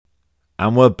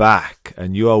And we're back,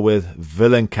 and you are with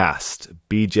Villain Cast,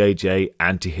 BJJ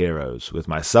Anti-Heroes, with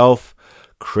myself,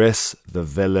 Chris the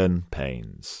Villain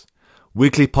Paynes.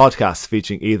 Weekly podcasts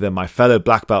featuring either my fellow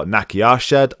black belt Naki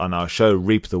Arshed on our show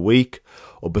Reap the Week,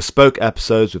 or bespoke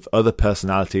episodes with other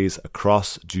personalities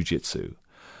across Jiu-Jitsu.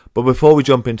 But before we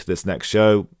jump into this next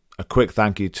show, a quick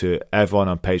thank you to everyone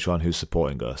on Patreon who's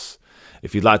supporting us.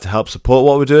 If you'd like to help support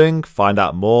what we're doing, find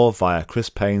out more via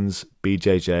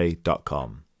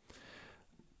chrispaynesbjj.com.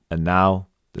 And now,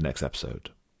 the next episode.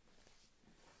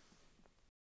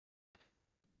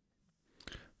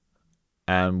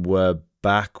 And we're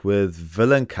back with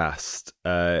Villain Cast.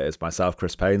 It's myself,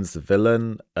 Chris Paynes, the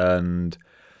villain, and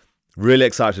really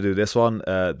excited to do this one.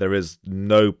 There is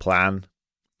no plan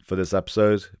for this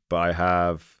episode, but I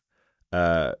have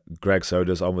Greg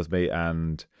Souders on with me,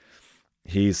 and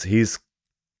he's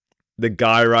the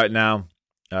guy right now.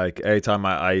 Like anytime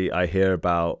I hear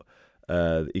about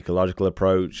the ecological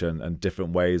approach and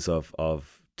different ways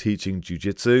of teaching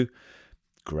jiu-jitsu,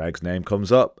 Greg's name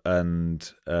comes up,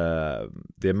 and the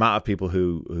amount of people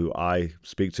who I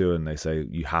speak to and they say,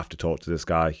 you have to talk to this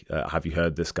guy, have you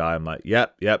heard this guy? I'm like,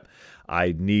 yep,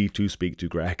 I need to speak to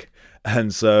Greg.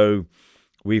 And so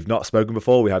we've not spoken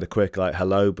before. We had a quick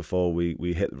hello before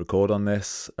we hit the record on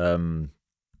this, but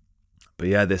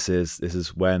yeah, this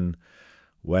is when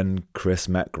Chris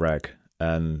met Greg.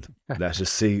 And let's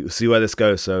just see where this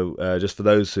goes. So just for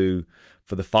the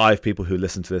 5 people who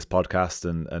listen to this podcast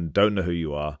and don't know who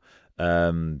you are,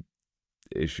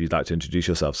 if you'd like to introduce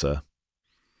yourself, sir.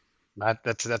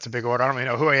 That's a big order. I don't really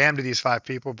know who I am to these 5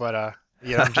 people, but I'm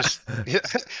just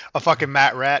a fucking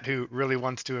Matt Rat who really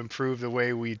wants to improve the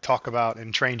way we talk about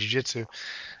and train jiu-jitsu.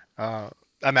 I'm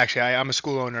a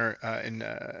school owner in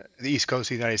the East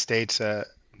Coast of the United States, at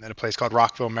a place called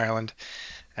Rockville, Maryland.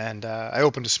 And I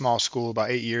opened a small school about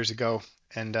 8 years ago,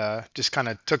 and just kind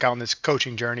of took out on this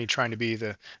coaching journey, trying to be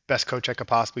the best coach I could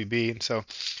possibly be. And so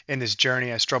in this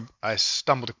journey, I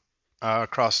stumbled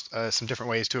across some different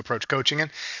ways to approach coaching,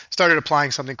 and started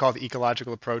applying something called the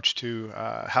ecological approach to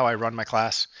how I run my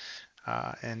class.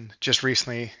 And just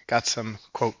recently got some,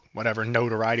 quote, whatever,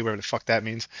 notoriety, whatever the fuck that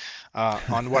means,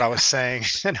 on what I was saying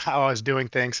and how I was doing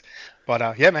things.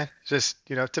 But yeah, man, just,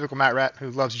 typical Matt Rat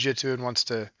who loves jiu-jitsu and wants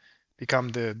to become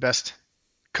the best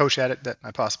coach at it that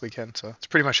I possibly can. So it's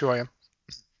pretty much who I am.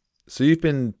 So you've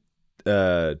been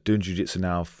doing jiu-jitsu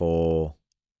now for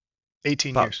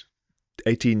 18 years.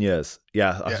 18 years.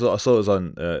 Yeah, I saw it was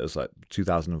on. It was like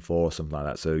 2004 or something like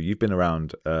that. So you've been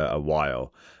around a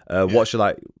while. What should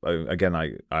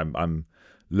I'm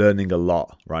learning a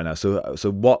lot right now. So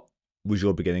what was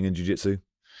your beginning in jiu-jitsu?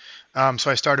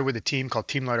 So I started with a team called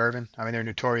Team Lloyd Irvin. I mean, they're a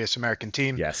notorious American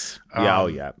team. Yes. Yeah.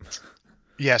 Yeah.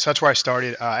 Yeah, so that's where I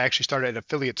started. I actually started at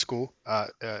affiliate school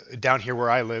down here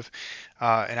where I live.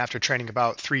 And after training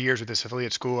about 3 years with this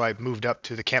affiliate school, I moved up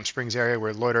to the Camp Springs area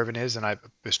where Lloyd Irvin is, and I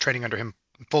was training under him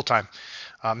full time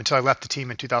until I left the team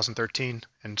in 2013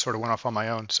 and sort of went off on my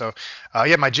own. So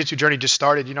yeah, my jiu-jitsu journey just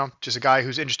started, just a guy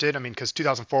who's interested. I mean, because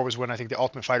 2004 was when I think the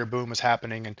Ultimate Fighter boom was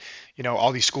happening, and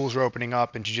all these schools were opening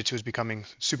up and jiu-jitsu was becoming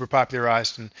super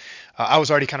popularized. And I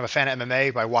was already kind of a fan of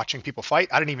MMA by watching people fight.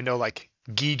 I didn't even know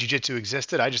gi jiu-jitsu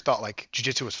existed. I just thought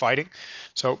jiu-jitsu was fighting.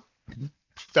 So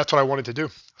that's what I wanted to do.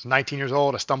 I was 19 years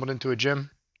old. I stumbled into a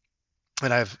gym,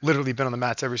 and I've literally been on the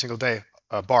mats every single day,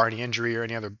 bar any injury or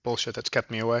any other bullshit that's kept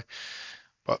me away.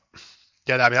 But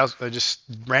yeah, I mean, I just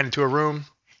ran into a room,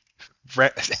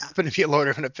 happened to be a Lloyd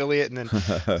Irvin affiliate, and then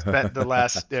spent the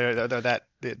last the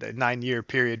 9-year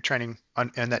period training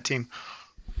on that team.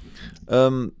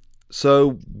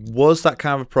 So was that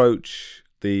kind of approach,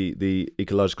 the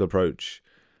ecological approach,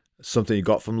 something you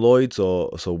got from Lloyd's,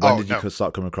 or so when did you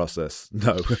start coming across this?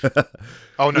 No.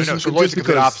 Oh no. So Lloyd's the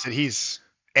complete opposite. He's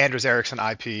Anders Ericsson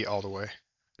IP all the way.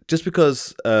 Just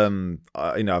because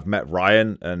I've met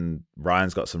Ryan, and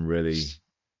Ryan's got some really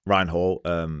Ryan Hall.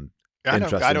 I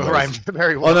know Ryan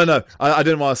very well. Oh no, I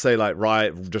didn't want to say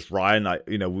Ryan, just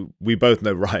Ryan. We both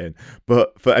know Ryan,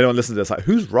 but for anyone listening to this,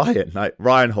 who's Ryan?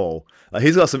 Ryan Hall.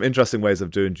 He's got some interesting ways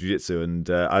of doing jiu-jitsu, and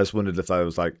I just wondered if there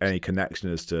was any connection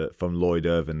as to from Lloyd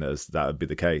Irvin as that would be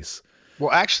the case.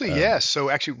 Well, actually, yes. So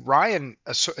actually, Ryan.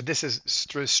 This is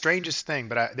the strangest thing,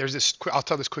 but there's this. I'll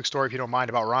tell this quick story if you don't mind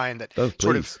about Ryan that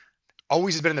sort of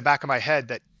always has been in the back of my head.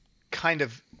 That kind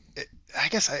of, I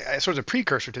guess, I sort of a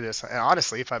precursor to this.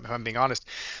 Honestly, if I'm being honest.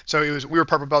 So we were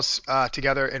purple belts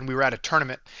together, and we were at a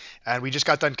tournament, and we just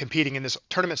got done competing in this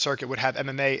tournament circuit. Would have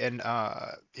MMA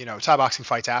and Thai boxing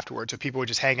fights afterwards. So people would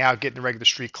just hang out, get in the regular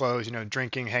street clothes,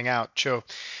 drinking, hang out, chill.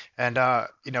 And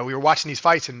we were watching these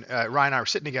fights, and Ryan and I were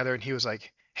sitting together, and he was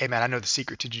like, "Hey man, I know the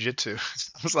secret to jiu-jitsu."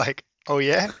 I was like, Oh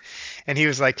yeah. And he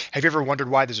was like, "Have you ever wondered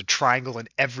why there's a triangle in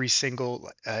every single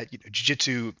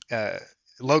jiu-jitsu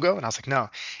logo?" And I was like, "No."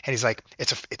 And he's like,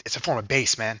 "It's a form of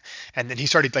base, man." And then he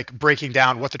started like breaking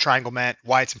down what the triangle meant,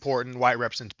 why it's important, why it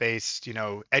represents base,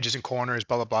 edges and corners,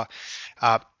 blah blah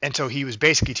blah. And so he was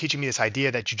basically teaching me this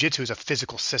idea that jiu-jitsu is a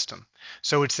physical system.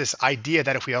 So it's this idea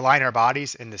that if we align our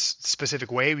bodies in this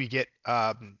specific way, we get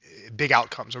big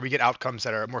outcomes, or we get outcomes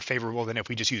that are more favorable than if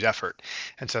we just use effort.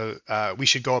 And so we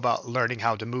should go about learning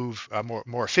how to move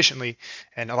more efficiently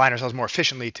and align ourselves more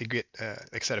efficiently to get,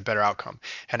 like I said, a better outcome.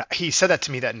 And he said that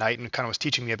to me that night and kind of was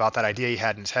teaching me about that idea he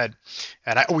had in his head.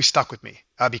 And I always stuck with me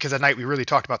because that night we really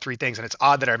talked about three things. And it's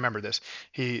odd that I remember this.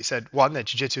 He said, one, that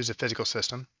jiu-jitsu is a physical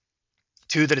system.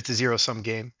 Two, that it's a zero-sum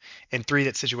game. And three,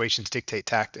 that situations dictate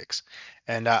tactics.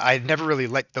 And I had never really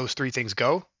let those three things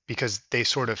go because they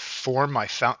sort of form my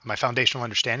foundational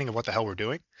understanding of what the hell we're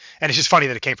doing. And it's just funny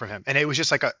that it came from him. And it was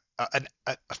just like a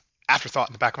afterthought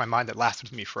in the back of my mind that lasted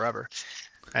with me forever.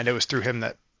 And it was through him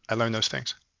that I learned those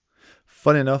things.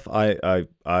 Funny enough, I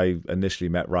initially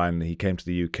met Ryan. He came to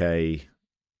the UK.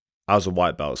 I was a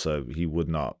white belt, so he would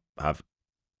not have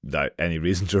any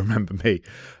reason to remember me.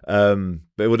 But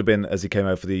it would have been as he came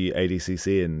over for the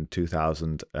ADCC in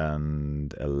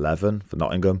 2011 for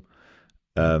Nottingham.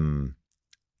 Mhm. Um,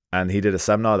 and he did a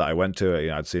seminar that I went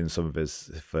to. I'd seen some of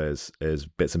his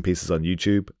bits and pieces on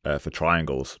YouTube for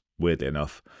triangles, weirdly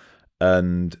enough.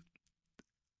 And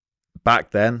back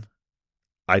then,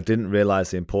 I didn't realize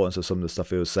the importance of some of the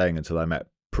stuff he was saying until I met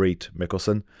Preet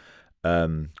Mickelson.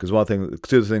 Because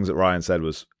two of the things that Ryan said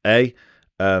was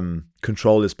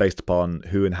control is based upon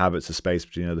who inhabits the space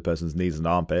between the other person's knees and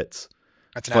armpits.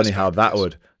 That's an Funny how aspect, that yes.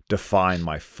 would define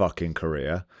my fucking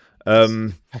career.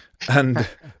 Um, and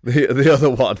the other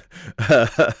one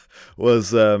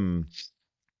was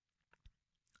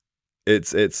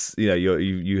it's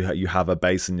you have a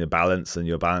base and your balance, and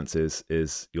your balance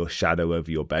is your shadow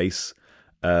over your base.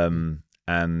 And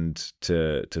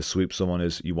to sweep someone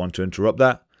is you want to interrupt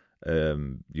that.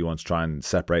 You want to try and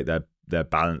separate their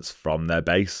balance from their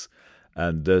base,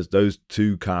 and there's those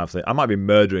two kind of things. I might be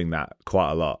murdering that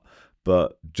quite a lot,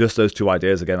 but just those two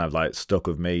ideas again have like stuck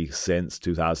with me since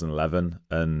 2011,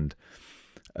 and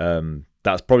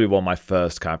that's probably one of my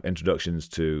first kind of introductions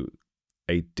to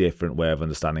a different way of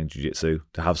understanding jiu-jitsu,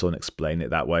 to have someone explain it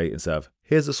that way instead of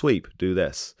here's a sweep, do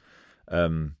this.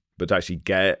 But to actually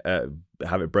get it,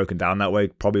 have it broken down that way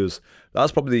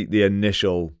that's probably the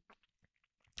initial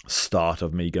start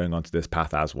of me going onto this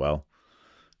path as well.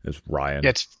 Is Yeah, Ryan.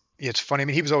 it's funny. I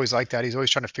mean, he was always like that. He's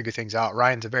always trying to figure things out.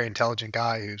 Ryan's a very intelligent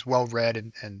guy who's well read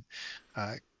and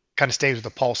uh, kind of stays with the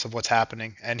pulse of what's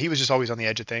happening. And he was just always on the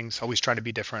edge of things, always trying to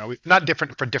be different. Not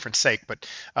different for different sake, but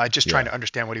just trying Yeah, to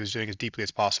understand what he was doing as deeply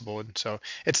as possible. And so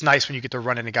it's nice when you get to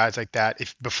run into guys like that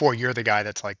if before you're the guy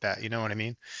that's like that. You know what I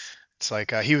mean? It's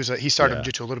like he started yeah.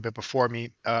 jiu-jitsu a little bit before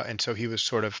me, and so he was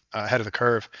sort of ahead of the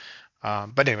curve.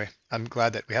 But anyway, I'm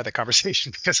glad that we had that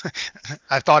conversation because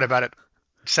I've thought about it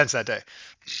since that day.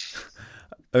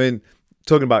 I mean,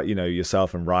 talking about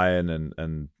yourself and Ryan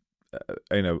and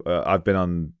I've been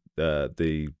on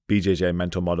the BJJ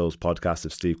Mental Models podcast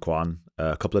of Steve Kwan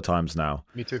a couple of times now,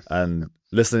 Me too. and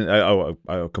listening.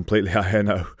 I completely I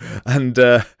know,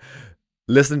 and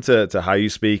listening to how you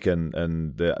speak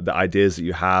and the ideas that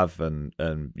you have, and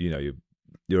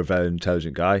you're a very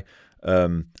intelligent guy.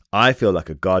 I feel like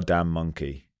a goddamn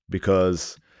monkey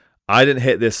because I didn't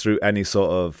hit this through any sort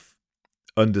of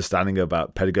understanding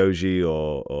about pedagogy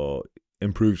or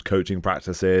improved coaching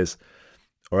practices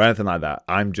or anything like that.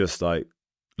 I'm just like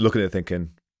looking at it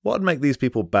thinking, what would make these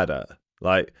people better?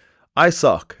 Like, I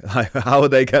suck. Like, how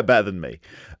would they get better than me?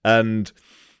 And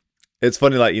it's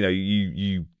funny, like,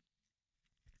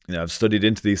 I've studied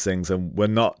into these things and we're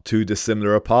not too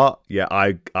dissimilar apart. Yeah,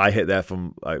 I hit there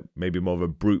from like maybe more of a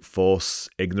brute force,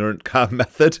 ignorant kind of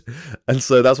method. And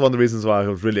so that's one of the reasons why I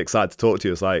was really excited to talk to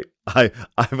you. It's like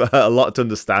I've a lot to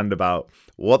understand about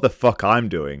what the fuck I'm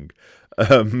doing.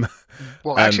 Um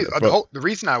Well, and actually, for the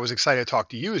reason I was excited to talk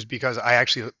to you is because I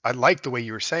like the way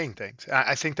you were saying things.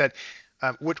 I think that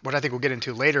what I think we'll get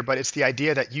into later, but it's the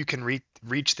idea that you can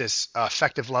reach this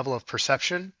effective level of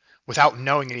perception without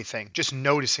knowing anything, just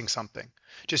noticing something,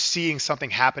 just seeing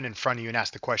something happen in front of you and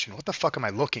ask the question, what the fuck am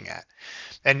I looking at?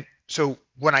 And so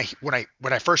when I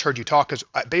first heard you talk, because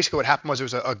basically what happened was there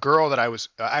was a girl that I was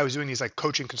doing these like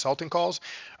coaching consulting calls,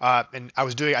 and I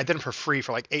did them for free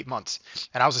for like 8 months,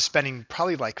 and I was spending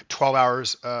probably like 12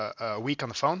 hours a week on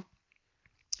the phone,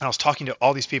 And I was talking to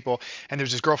all these people, and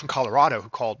there's this girl from Colorado who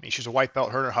called me. She's a white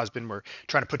belt. Her and her husband were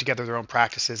trying to put together their own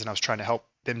practices, and I was trying to help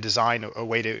them design a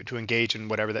way to engage in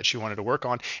whatever that she wanted to work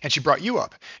on. And she brought you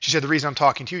up. She said, the reason I'm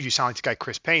talking to you is you sound like this guy,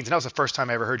 Chris Paynes. And that was the first time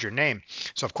I ever heard your name.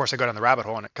 So, of course, I go down the rabbit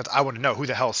hole on it because I want to know who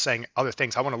the hell is saying other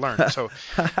things. I want to learn. So,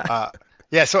 uh,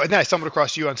 yeah, so and then I stumbled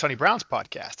across you on Sonny Brown's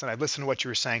podcast, and I listened to what you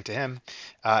were saying to him,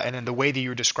 and then the way that you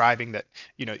were describing that,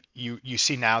 you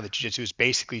see now that jiu-jitsu is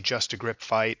basically just a grip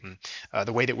fight, and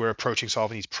the way that we're approaching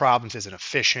solving these problems isn't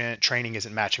efficient, training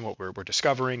isn't matching what we're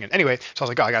discovering, and anyway, so I was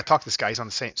like, oh, I got to talk to this guy. He's on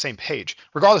the same page,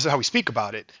 regardless of how we speak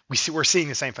about it. We're seeing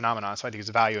the same phenomenon, so I think there's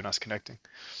value in us connecting.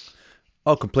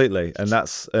 Oh, completely. And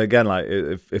that's again like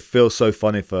it feels so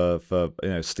funny for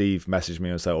Steve messaged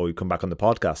me and said, "Oh, you come back on the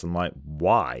podcast." I'm like,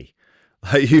 why?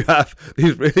 Like you have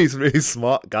these really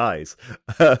smart guys.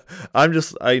 I'm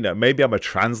just maybe I'm a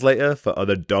translator for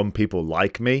other dumb people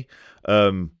like me,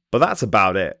 but that's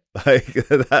about it. Like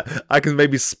I can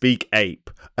maybe speak ape,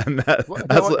 and Well,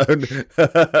 that's the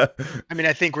only. I mean,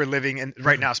 I think we're living in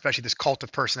right now, especially this cult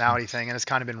of personality thing, and it's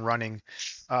kind of been running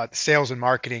sales and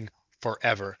marketing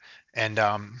forever. And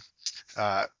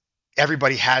uh,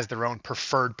 everybody has their own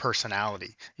preferred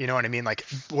personality. You know what I mean? Like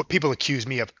what people accuse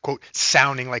me of, quote,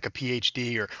 sounding like a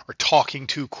PhD or talking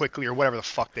too quickly or whatever the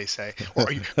fuck they say. Or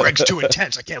Greg's too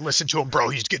intense. I can't listen to him, bro.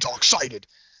 He gets all excited.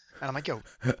 And I'm like, yo,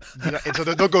 and so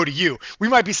they'll go to you. We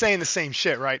might be saying the same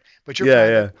shit, right? But you're Yeah,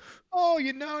 kind of, yeah. oh,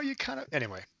 you kind of,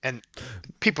 anyway. And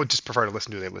people just prefer to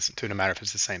listen to who they listen to, no matter if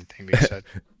it's the same thing being said.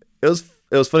 It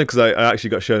was funny because I actually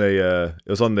got shown it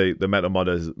was on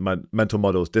the mental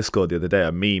models Discord the other day,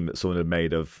 a meme that someone had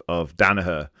made of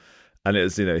Danaher, and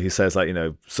it's he says like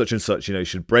such and such you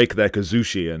should break their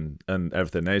kazushi and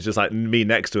everything, and it's just like me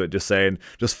next to it just saying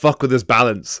just fuck with his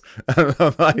balance, and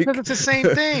I'm Because like it's the same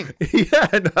thing.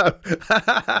 yeah,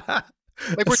 no.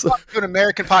 Like we're So- talking to an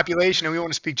American population and we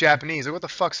want to speak Japanese. Like what the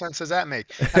fuck sense does that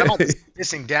make? And I'm not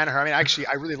dissing Danaher. I mean, actually,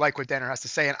 I really like what Danaher has to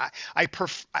say, and I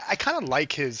kind of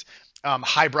like his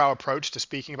highbrow approach to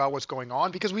speaking about what's going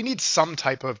on because we need some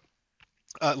type of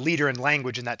leader in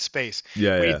language in that space.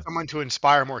 yeah, We need yeah, someone to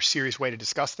inspire a more serious way to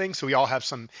discuss things, so we all have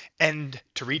some end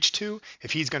to reach to.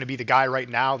 If he's going to be the guy right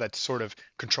now that's sort of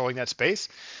controlling that space,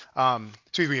 so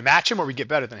either we match him or we get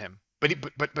better than him.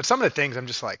 But some of the things I'm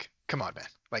just like, come on, man.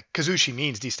 Like Kazushi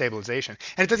means destabilization,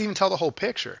 and it doesn't even tell the whole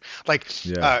picture. Like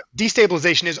yeah,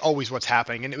 destabilization is always what's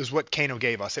happening, and it was what Kano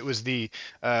gave us. It was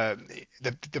uh,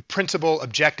 the principle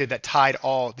objective that tied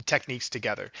all the techniques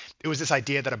together. It was this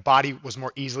idea that a body was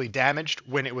more easily damaged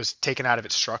when it was taken out of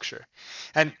its structure,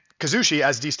 and Kazushi,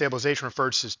 as destabilization,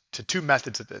 refers to two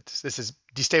methods of this. This is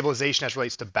destabilization as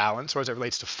relates to balance or as it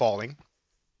relates to falling.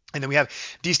 And then we have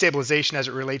destabilization as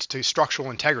it relates to structural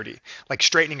integrity, like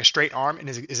straightening a straight arm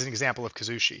is an example of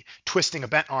Kazushi. Twisting a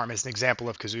bent arm is an example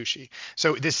of Kazushi.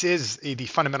 So this is the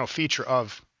fundamental feature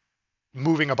of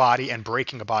moving a body and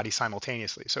breaking a body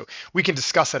simultaneously. So we can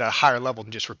discuss it at a higher level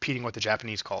than just repeating what the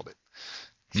Japanese called it.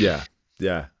 yeah,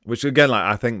 yeah. Which again, like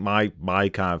I think my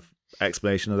kind of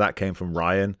explanation of that came from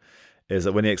Ryan, is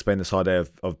that when he explained this whole idea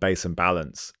of base and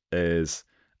balance is,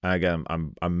 and again,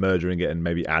 I'm murdering it and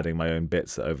maybe adding my own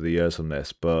bits over the years from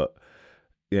this, but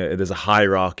there's a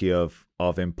hierarchy of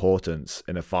importance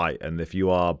in a fight, and if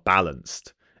you are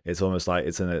balanced, it's almost like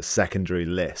it's in a secondary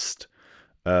list.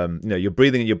 Your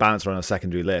breathing and your balance are on a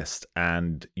secondary list,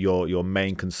 and your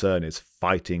main concern is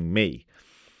fighting me.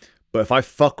 But if I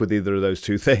fuck with either of those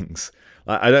two things,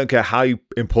 like, I don't care how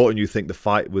important you think the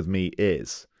fight with me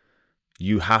is,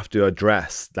 you have to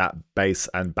address that base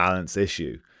and balance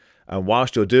issue. And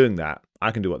whilst you're doing that,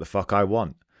 I can do what the fuck I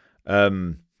want.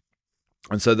 And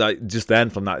so that just then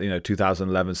from that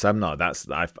 2011 seminar,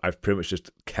 I've pretty much just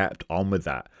kept on with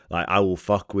that. Like I will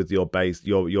fuck with your base,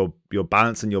 your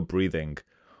balance and your breathing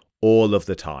all of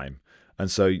the time. And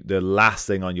so the last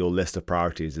thing on your list of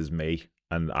priorities is me,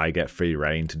 and I get free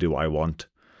reign to do what I want.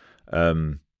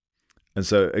 And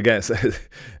so again,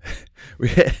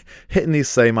 we're hitting these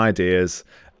same ideas,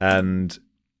 and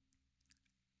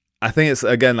I think it's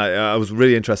again like I was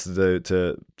really interested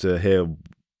to hear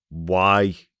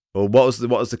why, or what was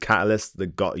the catalyst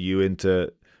that got you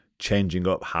into changing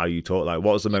up how you talk. Like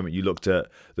what was the moment you looked at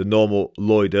the normal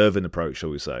Lloyd Irvin approach, shall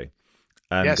we say,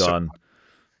 and Yeah. So gone,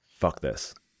 fuck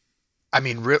this. I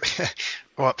mean, really,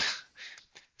 well,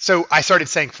 so I started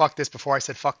saying fuck this before I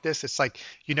said fuck this. It's like,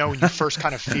 when you first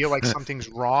kind of feel like something's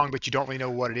wrong, but you don't really know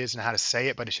what it is and how to say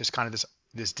it, but it's just kind of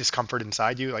this discomfort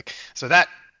inside you. Like, so that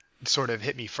sort of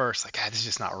hit me first, like, this is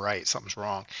just not right. Something's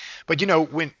wrong. But you know,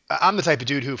 when I'm the type of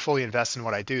dude who fully invests in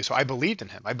what I do, so I believed in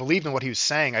him. I believed in what he was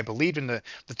saying. I believed in the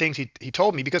things he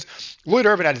told me, because Lloyd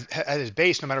Irvin at his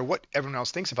base, no matter what everyone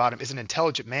else thinks about him, is an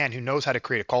intelligent man who knows how to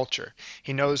create a culture.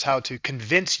 He knows how to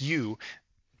convince you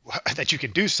that you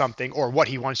can do something or what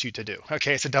he wants you to do.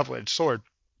 Okay, it's a double-edged sword.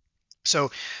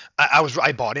 So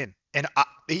I bought in, and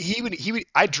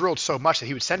I drilled so much that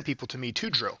he would send people to me to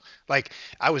drill. Like,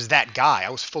 I was that guy. I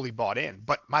was fully bought in,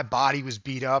 but my body was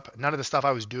beat up. None of the stuff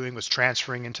I was doing was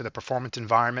transferring into the performance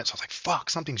environment. So I was like, fuck,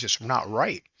 something's just not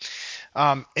right.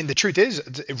 And the truth is,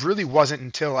 it really wasn't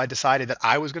until I decided that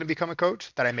I was going to become a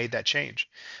coach that I made that change.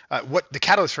 What the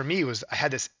catalyst for me was, I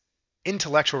had this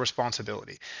intellectual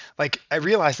responsibility. Like, I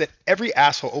realized that every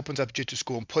asshole opens up jiu-jitsu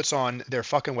school and puts on their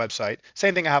fucking website,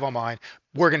 same thing I have on mine,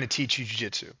 we're going to teach you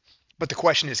jiu-jitsu. But the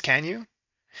question is, can you?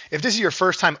 If this is your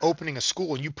first time opening a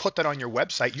school and you put that on your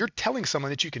website, you're telling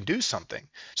someone that you can do something.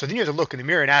 So then you have to look in the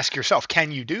mirror and ask yourself,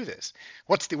 can you do this?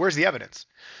 Where's the evidence?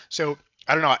 So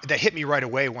I don't know, that hit me right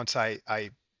away once I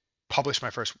published my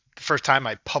first time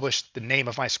I published the name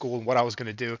of my school and what I was going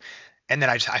to do. And then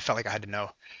I felt like I had to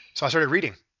know. So I started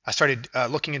reading. I started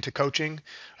looking into coaching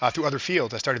through other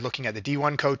fields. I started looking at the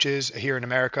D1 coaches here in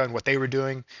America and what they were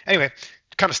doing. Anyway,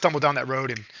 kind of stumbled down that road,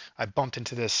 and I bumped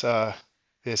into this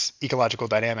ecological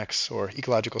dynamics or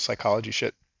ecological psychology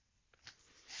shit.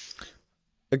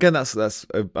 Again, that's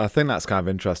I think that's kind of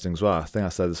interesting as well. I think I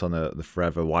said this on the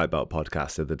Forever White Belt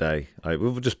podcast the other day. Like,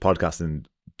 we're just podcasting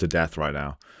to death right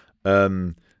now.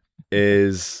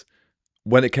 Is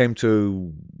when it came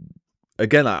to,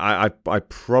 again, I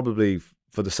probably,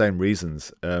 for the same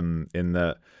reasons, in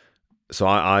that, so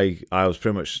I was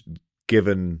pretty much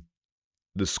given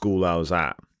the school I was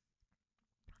at,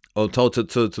 or told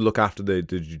to look after the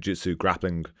jiu-jitsu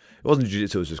grappling. It wasn't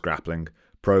jiu-jitsu, it was just grappling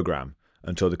program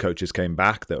until the coaches came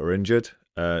back that were injured,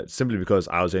 simply because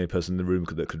I was the only person in the room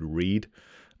that could read.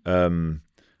 And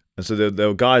so there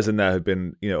were guys in there who'd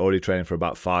been, already training for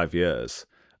about 5 years,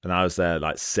 and I was there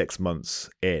like 6 months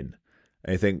in.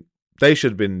 And you think they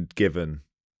should have been given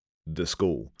the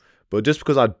school. But just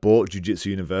because I'd bought Jiu-Jitsu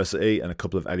University and a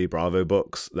couple of Eddie Bravo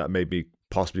books that made me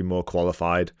possibly more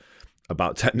qualified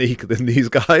about technique than these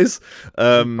guys.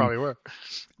 Probably were.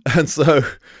 And so,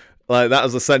 like, that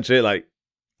was essentially it. Like,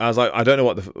 I was like, I don't know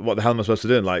what the hell am I supposed to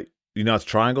do? And like, you know how to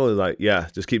triangle? He's like, yeah,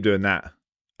 just keep doing that.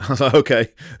 I was like, okay.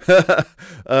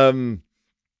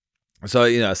 So,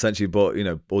 essentially bought,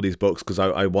 all these books because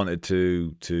I wanted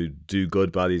to do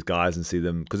good by these guys and see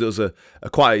them, because it was a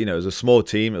quite, it was a small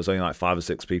team. It was only like 5 or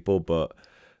 6 people, but,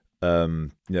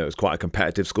 it was quite a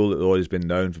competitive school. It had always been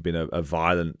known for being a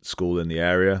violent school in the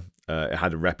area. It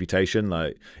had a reputation.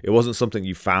 Like, it wasn't something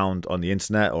you found on the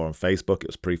internet or on Facebook. It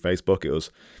was pre-Facebook. It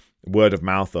was word of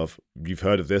mouth of, you've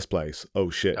heard of this place. Oh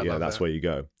shit. Yeah, that's where you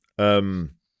go. And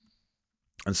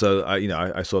so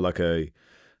I saw like I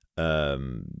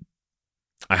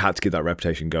had to keep that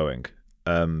reputation going.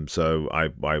 So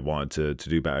I wanted to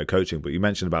do better coaching. But you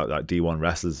mentioned about like D1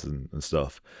 wrestlers and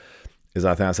stuff. Is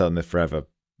I think I said on the Forever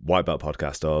White Belt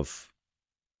podcast of,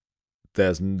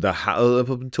 up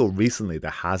until recently,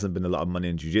 there hasn't been a lot of money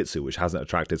in jiu-jitsu, which hasn't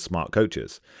attracted smart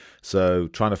coaches. So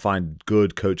trying to find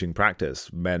good coaching practice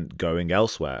meant going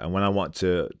elsewhere. And when I want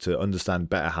to understand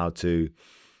better how to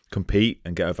compete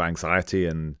and get over anxiety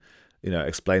and,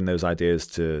 explain those ideas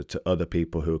to other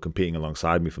people who are competing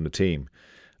alongside me from the team,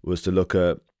 was to look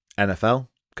at NFL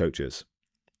coaches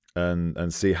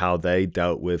and see how they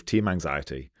dealt with team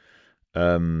anxiety.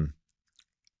 And,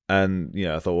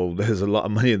 I thought, well, there's a lot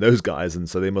of money in those guys, and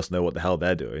so they must know what the hell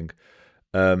they're doing.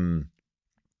 And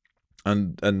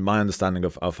my understanding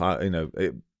of how,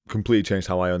 it completely changed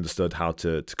how I understood how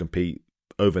to compete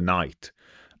overnight,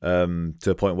 to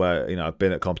the point where, I've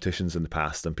been at competitions in the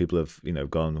past and people have,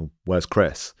 gone, where's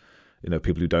Chris?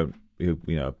 People who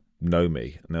know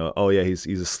me, and they're like, oh yeah, he's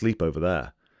asleep over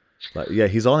there. Like, yeah,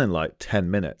 he's on in like 10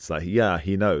 minutes. Like, yeah,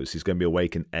 he knows he's going to be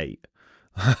awake in 8.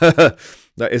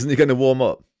 Like, isn't he going to warm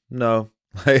up? No,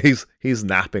 he's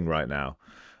napping right now.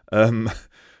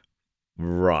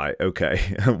 Right, okay.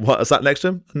 What is that next to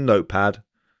him? A notepad.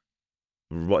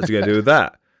 What's he going to do with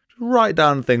that? Write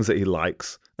down things that he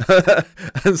likes.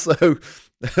 And so,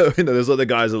 there's other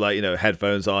guys who are like,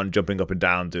 headphones on, jumping up and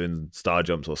down, doing star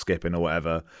jumps or skipping or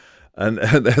whatever. And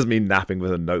there's me napping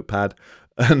with a notepad.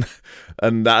 And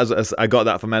that I got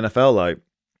that from NFL, like,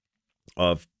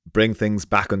 of bring things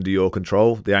back under your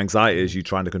control. The anxiety is you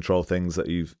trying to control things that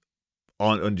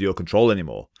aren't under your control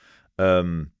anymore.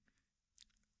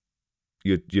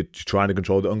 You're trying to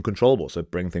control the uncontrollable. So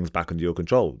bring things back under your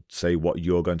control. Say what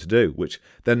you're going to do, which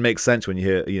then makes sense when you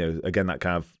hear, again, that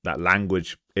kind of that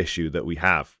language issue that we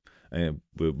have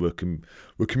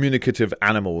We're communicative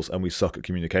animals, and we suck at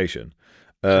communication.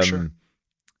 For sure. Um,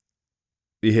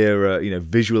 you hear,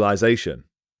 visualization.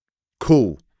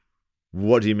 Cool.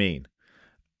 What do you mean?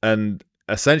 And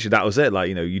essentially, that was it. Like,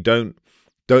 you don't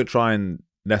try and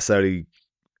necessarily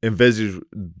envisage,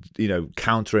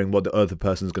 countering what the other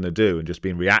person's going to do and just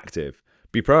being reactive.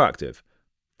 Be proactive.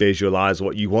 Visualize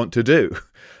what you want to do.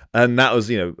 And that was,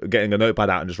 getting a notepad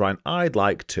out and just writing, I'd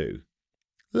like to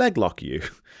leg lock you.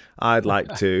 I'd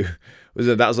like to.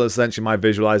 That was essentially my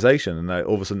visualization. And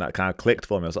all of a sudden that kind of clicked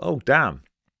for me. I was like, oh, damn.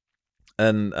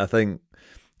 And I think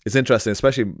it's interesting,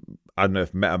 especially, I don't know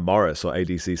if Meta Morris or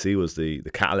ADCC was the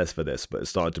catalyst for this, but it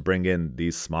started to bring in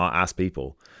these smart ass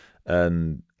people.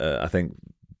 And I think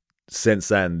since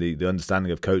then, the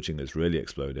understanding of coaching has really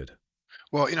exploded.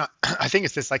 Well, I think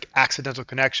it's this like accidental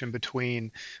connection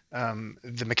between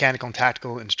the mechanical and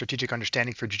tactical and strategic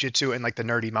understanding for jiu-jitsu and like the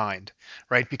nerdy mind,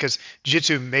 right? Because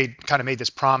jiu-jitsu made this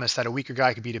promise that a weaker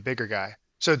guy could beat a bigger guy.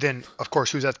 So then, of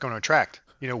course, who's that going to attract?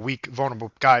 Weak,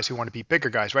 vulnerable guys who want to beat bigger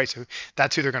guys, right? So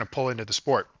that's who they're going to pull into the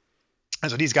sport. And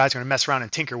so these guys are going to mess around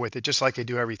and tinker with it just like they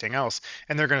do everything else,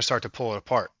 and they're going to start to pull it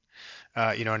apart.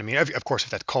 You know what I mean? Of course, if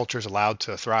that culture is allowed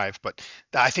to thrive, but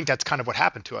I think that's kind of what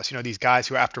happened to us. These guys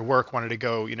who after work wanted to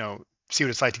go, see what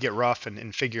it's like to get rough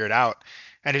and figure it out,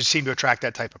 and it just seemed to attract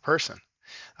that type of person.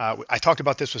 I talked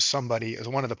about this with somebody. It was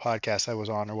one of the podcasts I was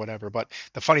on or whatever. But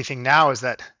the funny thing now is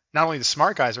that not only the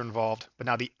smart guys are involved, but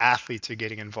now the athletes are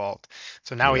getting involved.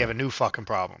 So now we have Yeah. a new fucking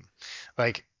problem.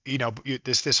 Like,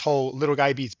 this whole little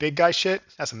guy beats big guy shit.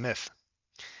 That's a myth.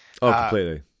 Oh, Uh,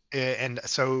 completely. and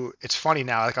so it's funny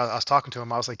now. Like I was talking to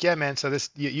him, I was like, "Yeah, man. So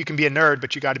you can be a nerd,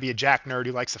 but you got to be a jack nerd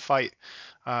who likes to fight.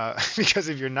 Because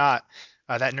if you're not,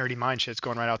 that nerdy mind shit's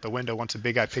going right out the window once a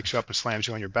big guy picks you up and slams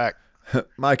you on your back."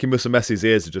 Mikey Musumesi's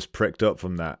ears are just pricked up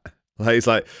from that. Like, it's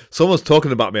like someone's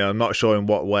talking about me. I'm not sure in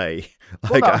what way.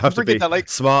 Well, Like, I no, have to forget be that. Like,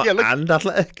 smart yeah, look. and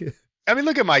athletic. I mean,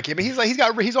 look at Mikey. I mean,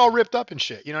 he's all ripped up and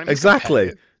shit. You know what I mean? He's Exactly.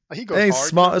 competitive. Like, he goes And he's hard. You know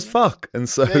smart what I as mean? fuck, and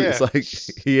so Yeah, it's yeah.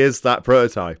 like he is that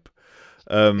prototype.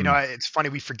 Um, It's funny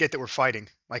we forget that we're fighting.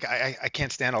 Like I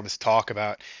can't stand all this talk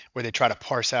about where they try to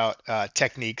parse out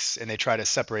techniques and they try to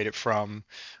separate it from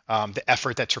the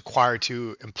effort that's required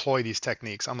to employ these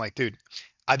techniques. I'm like, dude,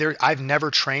 I've never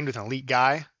trained with an elite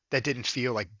guy that didn't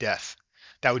feel like death.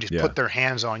 That would just yeah, put their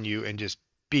hands on you and just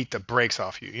beat the brakes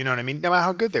off you. You know what I mean? No matter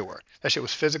how good they were, that shit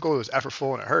was physical, it was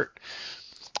effortful, and it hurt.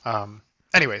 Um,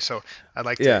 anyway, so I'd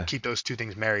like to yeah. keep those two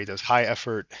things married: those high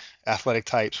effort athletic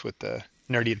types with the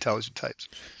nerdy intelligent types.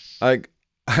 I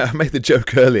I made the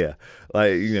joke earlier.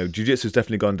 Like, jujitsu's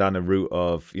definitely gone down a route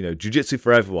of, jujitsu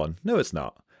for everyone. No, it's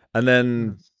not. And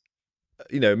Hmm.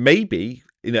 then, maybe,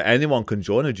 anyone can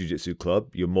join a jujitsu club.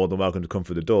 You're more than welcome to come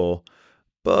through the door,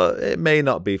 but it may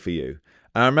not be for you.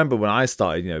 And I remember when I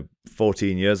started,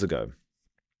 14 years ago,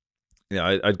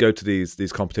 I'd go to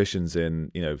these competitions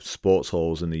in, sports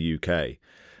halls in the UK,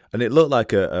 and it looked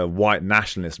like a white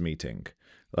nationalist meeting.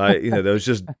 Like, there was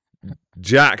just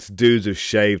jacked dudes with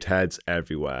shaved heads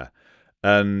everywhere,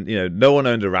 and no one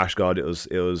owned a rash guard. It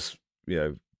was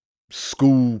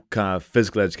school kind of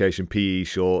physical education PE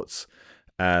shorts,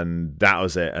 and that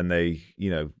was it. And they,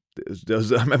 I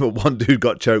remember one dude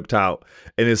got choked out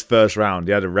in his first round.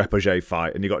 He had a repage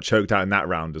fight, and he got choked out in that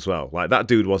round as well. Like, that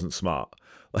dude wasn't smart.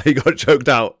 Like, he got choked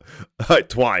out like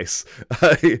twice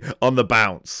on the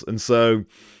bounce, and so,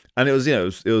 and it was,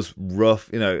 it was rough.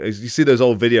 You see those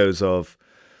old videos of,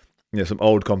 some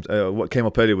old what came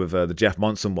up earlier with the Jeff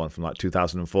Monson one from like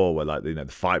 2004, where, like, the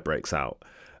fight breaks out.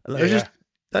 And it Yeah, was yeah. just,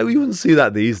 like, we wouldn't see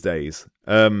that these days.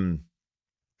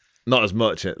 Not as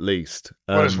much, at least.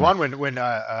 Well, there's one when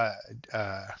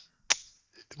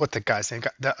what the guy's name?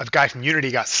 A guy from Unity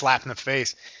got slapped in the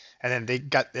face, and then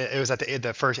it was at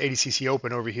the first ADCC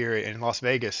Open over here in Las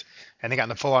Vegas, and they got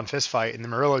in a full-on fist fight, and the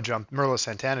Murillo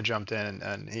Santana jumped in,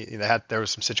 and there was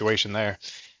some situation there.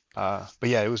 But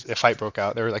yeah, it was a fight broke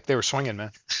out. They were swinging,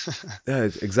 man. Yeah,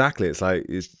 exactly. It's like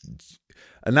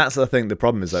and that's, I think, the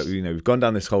problem is that we've gone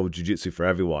down this whole jujitsu for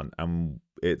everyone, and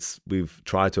we've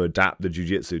tried to adapt the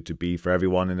jujitsu to be for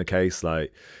everyone. In the case,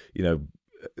 like, you know,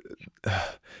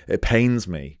 it pains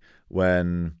me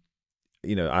when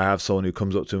I have someone who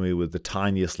comes up to me with the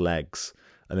tiniest legs,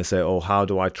 and they say, "Oh, how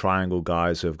do I triangle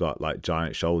guys who have got like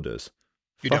giant shoulders?"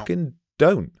 You don't, Fucking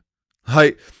don't.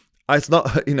 Like, it's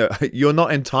not, you're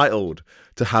not entitled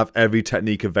to have every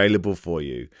technique available for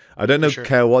you. I don't for know, sure.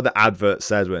 care what the advert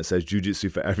says when it says jujitsu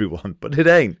for everyone, but it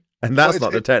ain't. And Well, that's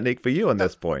not the technique for you on no,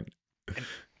 this point.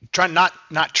 and not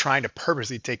trying to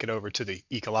purposely take it over to the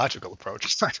ecological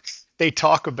approach. They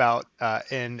talk about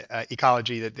in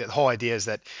ecology that the whole idea is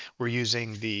that we're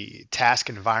using the task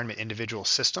environment individual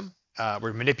system.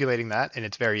 We're manipulating that and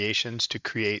its variations to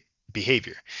create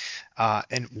behavior.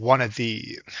 And one of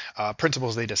the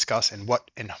principles they discuss and what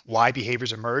and why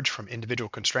behaviors emerge from individual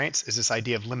constraints is this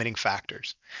idea of limiting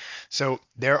factors. So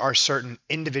there are certain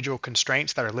individual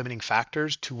constraints that are limiting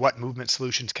factors to what movement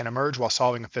solutions can emerge while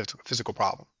solving a physical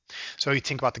problem. So you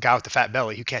think about the guy with the fat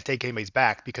belly who can't take anybody's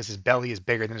back because his belly is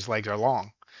bigger than his legs are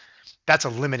long. That's a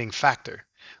limiting factor,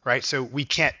 right? So we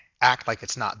can't act like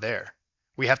it's not there.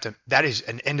 We have to. That is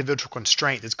an individual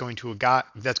constraint that's going to guide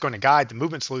the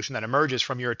movement solution that emerges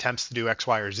from your attempts to do X,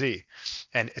 Y, or Z.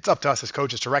 And it's up to us as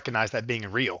coaches to recognize that being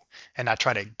real and not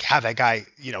try to have that guy,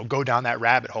 go down that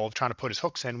rabbit hole of trying to put his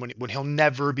hooks in when he'll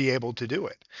never be able to do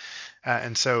it.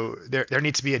 And so there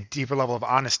needs to be a deeper level of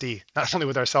honesty, not only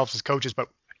with ourselves as coaches, but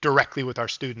directly with our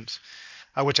students,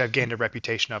 which I've gained a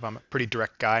reputation of. I'm a pretty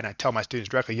direct guy, and I tell my students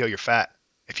directly, "Yo, you're fat.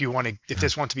 If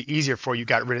this wants to be easier for you,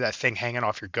 got rid of that thing hanging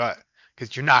off your gut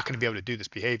because you're not going to be able to do this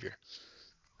behavior."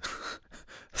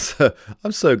 So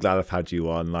I'm so glad I've had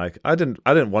you on. Like I didn't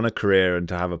want a career and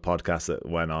to have a podcast that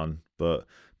went on, but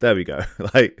there we go.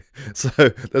 Like so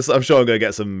I'm sure I'm gonna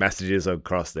get some messages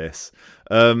across this.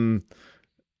 Yeah,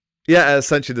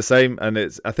 essentially the same. And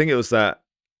I think it was that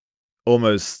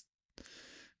almost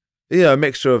a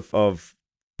mixture of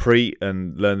pre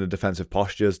and learn the defensive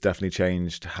postures definitely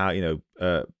changed how,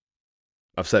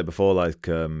 I've said it before, like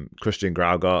Christian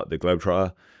Graugart, the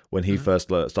Globetrotter, when he first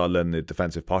started learning the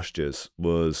defensive postures,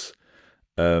 was,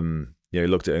 he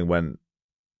looked at it and went,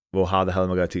 well, how the hell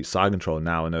am I going to teach side control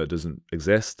now? I know it doesn't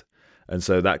exist. And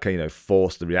so that can,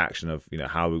 force the reaction of,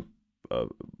 how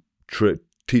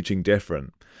teaching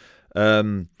different.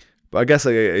 But I guess,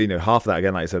 half of that,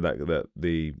 again, like I said, that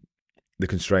the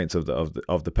constraints of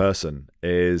the person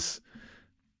is,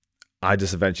 I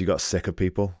just eventually got sick of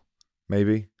people,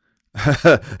 maybe.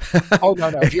 Oh no,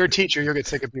 no! If you're a teacher, you'll get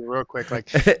sick of people real quick. Like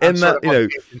I'm In sort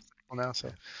that, of now, so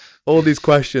all these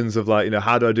questions of like,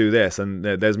 how do I do this? And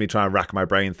there's me trying to rack my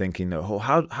brain thinking, oh,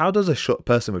 how does a short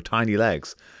person with tiny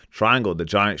legs triangle the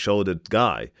giant shouldered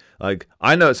guy? Like,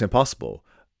 I know it's impossible.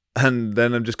 And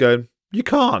then I'm just going, you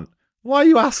can't. Why are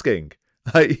you asking?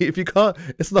 Like, if you can't,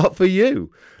 it's not for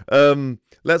you.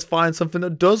 Let's find something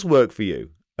that does work for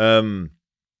you.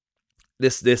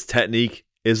 This technique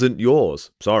isn't yours.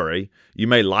 Sorry. You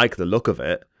may like the look of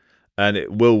it, and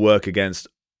it will work against,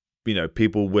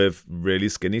 people with really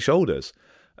skinny shoulders.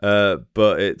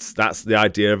 But that's the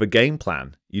idea of a game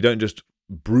plan. You don't just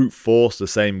brute force the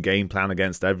same game plan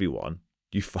against everyone.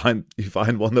 You find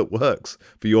one that works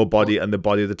for your body and the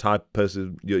body of the type of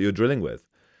person you're drilling with.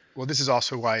 Well, this is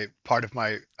also why part of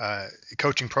my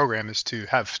coaching program is to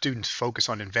have students focus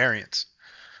on invariants.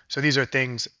 So these are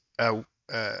things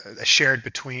shared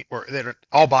between, or that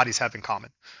all bodies have in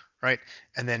common, right?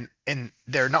 And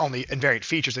they're not only invariant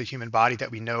features of the human body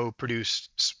that we know produce,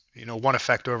 one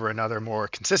effect over another more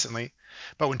consistently,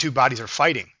 but when two bodies are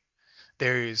fighting,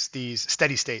 there's these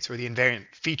steady states or the invariant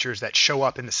features that show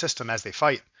up in the system as they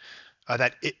fight,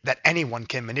 that anyone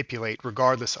can manipulate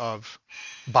regardless of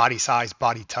body size,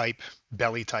 body type,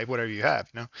 belly type, whatever you have,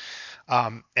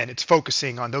 and it's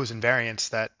focusing on those invariants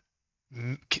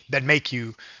that make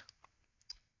you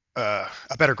a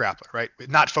better grappler, right?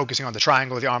 Not focusing on the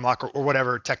triangle or the arm lock or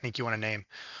whatever technique you want to name,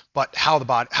 but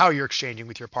how you're exchanging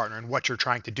with your partner and what you're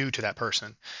trying to do to that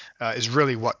person is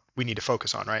really what we need to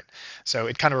focus on, right? So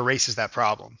it kind of erases that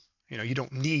problem. You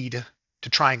don't need to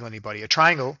triangle anybody. A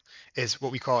triangle is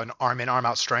what we call an arm in, arm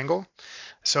out strangle.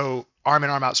 So arm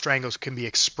in, arm out strangles can be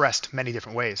expressed many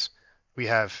different ways. We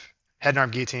have head and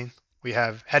arm guillotine. We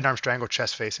have head and arm strangle,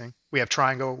 chest facing. We have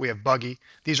triangle. We have buggy.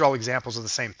 These are all examples of the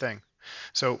same thing.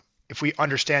 So if we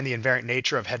understand the invariant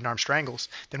nature of head and arm strangles,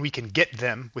 then we can get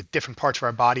them with different parts of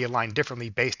our body aligned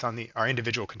differently based on our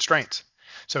individual constraints.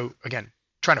 So again,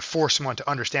 trying to force someone to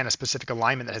understand a specific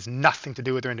alignment that has nothing to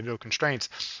do with their individual constraints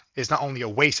is not only a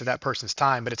waste of that person's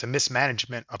time, but it's a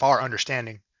mismanagement of our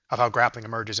understanding of how grappling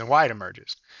emerges and why it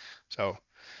emerges. So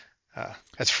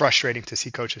that's frustrating to see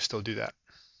coaches still do that.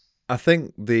 I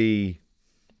think the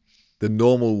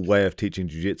normal way of teaching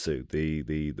jiu-jitsu,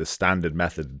 the standard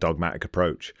method, dogmatic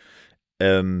approach,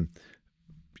 if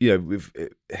you're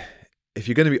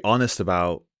going to be honest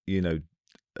about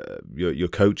your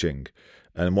coaching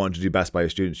and wanting to do best by your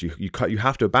students, you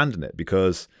have to abandon it,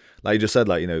 because like you just said,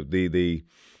 like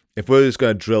if we're just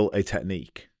going to drill a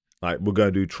technique, like we're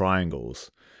going to do triangles,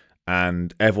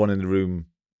 and everyone in the room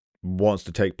wants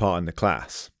to take part in the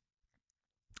class,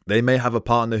 they may have a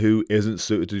partner who isn't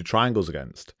suited to do triangles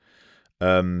against.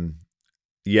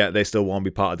 Yet they still want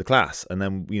to be part of the class, and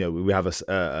then we have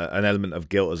an element of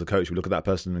guilt as a coach. We look at that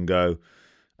person and go,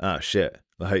 "Ah, shit!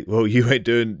 Like, well, you ain't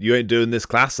doing this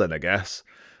class then, I guess."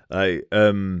 Like,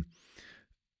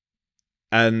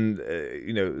 And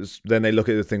then they look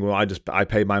at the thing. Well, I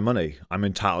paid my money. I'm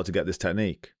entitled to get this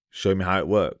technique. Show me how it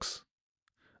works.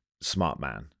 Smart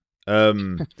man.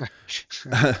 Um,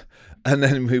 and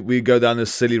then we go down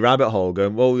this silly rabbit hole,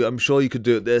 going, well, I'm sure you could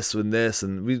do it this and this,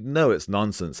 and we know it's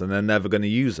nonsense, and they're never going to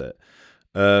use it.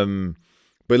 But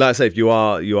like I say, if you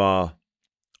are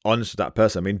honest with that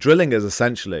person, I mean, drilling is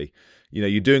essentially,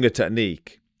 you're doing a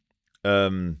technique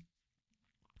that's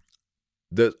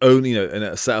only, in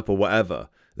a setup or whatever,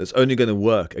 that's only going to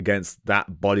work against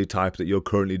that body type that you're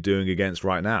currently doing against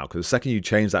right now. Because the second you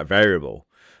change that variable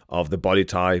of the body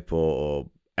type or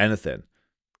anything,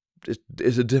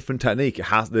 it's a different technique. It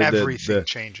has Everything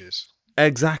changes.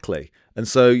 exactly. And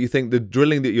so you think the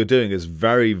drilling that you're doing is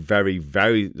very, very,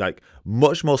 very, like,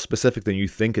 much more specific than you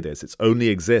think it is. It only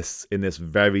exists in this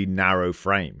very narrow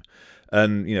frame.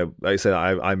 And, like I said,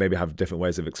 I maybe have different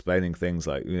ways of explaining things,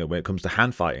 like, when it comes to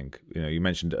hand fighting, you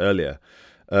mentioned earlier.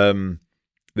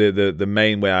 The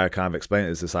main way I kind of explain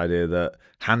it is this idea that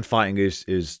hand fighting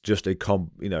is just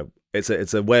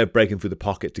it's a way of breaking through the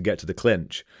pocket to get to the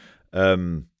clinch.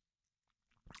 And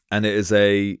it is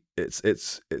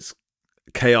it's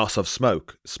chaos of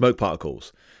smoke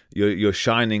particles. You're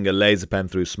shining a laser pen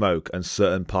through smoke, and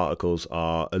certain particles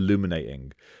are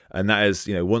illuminating. And that is,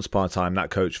 once upon a time, that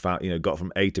coach found, got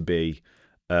from A to B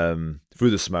through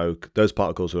the smoke. Those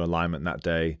particles were in alignment that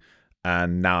day,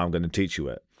 and now I'm going to teach you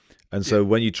it. And so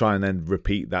when you try and then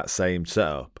repeat that same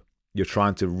setup, you're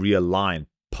trying to realign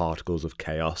particles of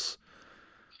chaos.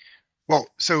 Well,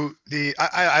 so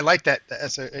I like that.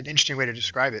 That's an interesting way to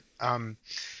describe it.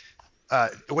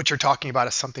 What you're talking about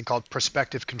is something called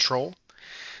perspective control.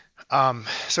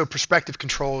 So perspective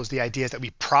control is the idea that we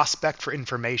prospect for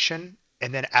information,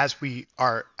 and then gain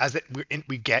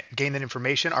that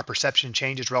information, our perception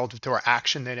changes relative to our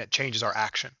action, then it changes our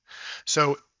action.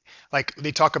 So, like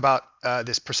they talk about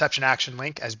this perception action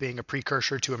link as being a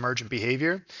precursor to emergent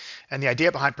behavior, and the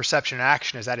idea behind perception and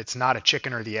action is that it's not a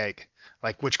chicken or the egg,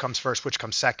 like which comes first, which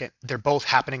comes second. They're both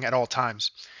happening at all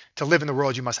times. To live in the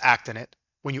world, you must act in it.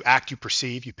 When you act, you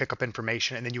perceive, you pick up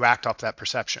information, and then you act off that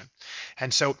perception.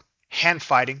 And so hand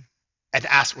fighting I'm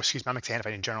going to say hand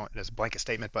fighting in general as a blanket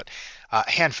statement, but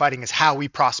hand fighting is how we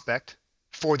prospect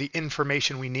for the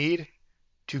information we need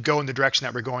to go in the direction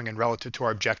that we're going in relative to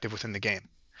our objective within the game.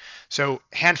 So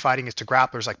hand fighting is to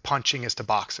grapplers like punching is to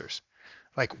boxers.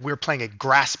 Like we're playing a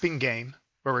grasping game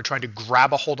where we're trying to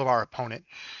grab a hold of our opponent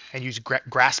and use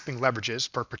grasping leverages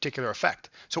for a particular effect.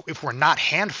 So if we're not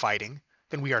hand fighting,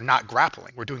 then we are not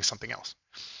grappling. We're doing something else.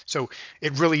 So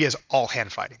it really is all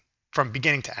hand fighting from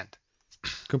beginning to end.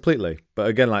 Completely. But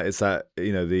again, like, it's that,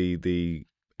 the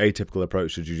atypical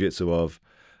approach to jiu-jitsu of,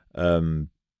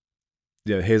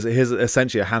 here's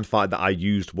essentially a hand fight that I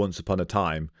used once upon a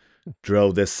time.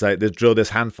 Drill this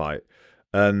hand fight.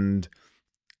 And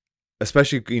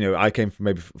especially, I came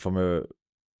from a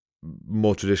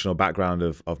more traditional background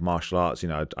of martial arts.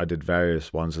 I did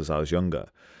various ones as I was younger.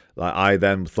 Like, I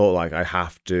then thought, like, I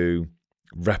have to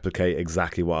replicate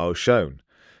exactly what I was shown.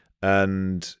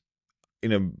 And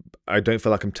I don't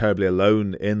feel like I'm terribly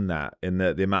alone in that. In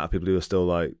the amount of people who are still,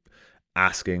 like,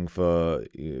 asking for,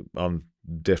 on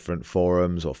different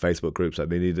forums or Facebook groups, like,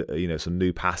 they need some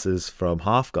new passes from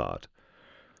Half Guard.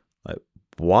 Like,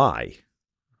 why?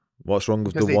 What's wrong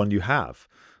with the one you have?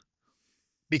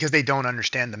 Because they don't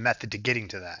understand the method to getting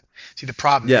to that. See, the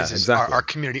problem is exactly. our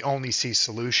community only sees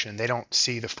solution. They don't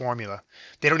see the formula.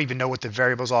 They don't even know what the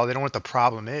variables are. They don't know what the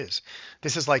problem is.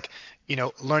 This is like,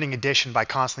 learning addition by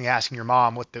constantly asking your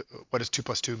mom what does 2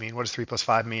 plus 2 mean? What does 3 plus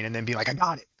 5 mean? And then being like, I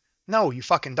got it. No, you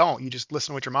fucking don't. You just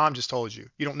listen to what your mom just told you.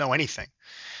 You don't know anything.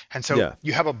 And so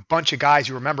you have a bunch of guys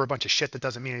who remember a bunch of shit that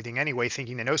doesn't mean anything anyway,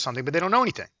 thinking they know something, but they don't know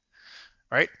anything.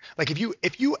 Right? Like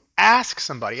if you ask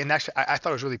somebody, and actually I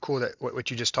thought it was really cool that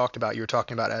what you just talked about, you were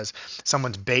talking about as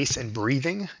someone's base and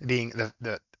breathing being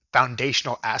the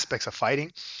foundational aspects of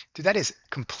fighting. Dude, that is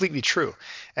completely true.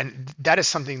 And that is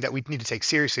something that we need to take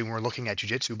seriously when we're looking at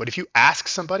jiu-jitsu. But if you ask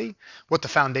somebody what the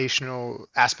foundational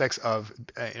aspects of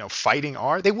fighting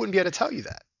are, they wouldn't be able to tell you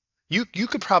that. You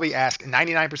could probably ask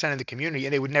 99% of the community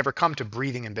and they would never come to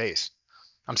breathing and base.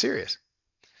 I'm serious.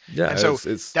 Yeah, and so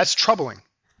that's troubling.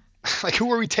 Like,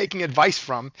 who are we taking advice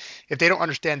from if they don't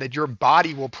understand that your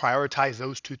body will prioritize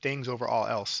those two things over all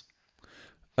else?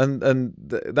 And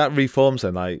that reforms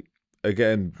then, like,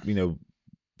 again,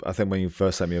 I think when you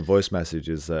first sent me a voice message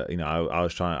is that,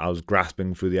 I was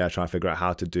grasping through the air trying to figure out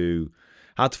how to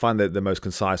find the most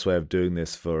concise way of doing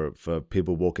this for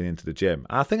people walking into the gym.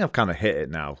 I think I've kind of hit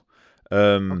it now.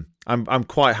 I'm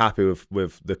quite happy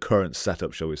with the current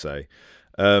setup, shall we say.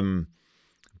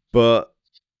 But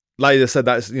like I said,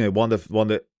 that's one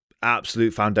that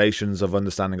absolute foundations of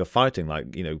understanding of fighting,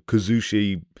 like,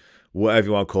 Kazushi, whatever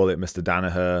you want to call it, Mr.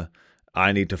 Danaher.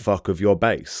 I need to fuck with your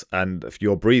base and if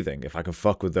you're breathing. If I can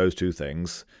fuck with those two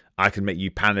things, I can make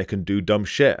you panic and do dumb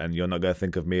shit, and you're not going to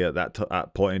think of me at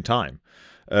that point in time.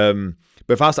 But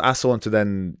if I was to ask someone to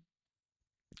then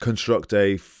construct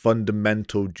a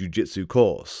fundamental jiu-jitsu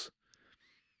course,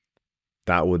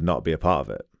 that would not be a part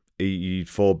of it. You'd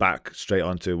fall back straight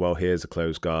onto, well, here's a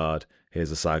closed guard,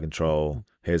 here's a side control,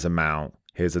 here's a mount,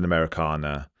 here's an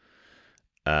Americana,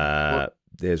 Well,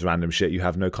 there's random shit you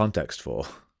have no context for.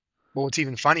 well, what's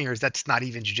even funnier is that's not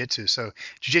even jujitsu. So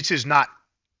jujitsu is not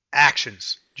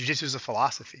actions. Jiu-jitsu is a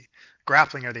philosophy.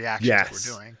 Grappling are the actions that we're Yes.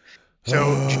 doing.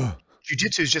 So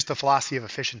jiu-jitsu is just the philosophy of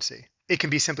efficiency. It can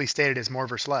be simply stated as more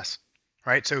versus less,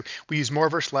 right? So we use more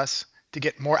versus less to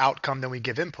get more outcome than we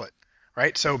give input,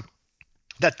 right? So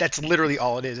that's literally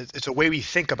all it is. It's a way we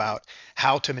think about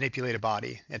how to manipulate a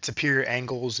body at superior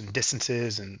angles and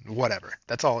distances and whatever.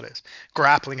 That's all it is.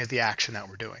 Grappling is the action that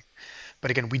we're doing.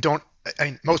 But again, we don't. I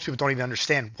mean, most people don't even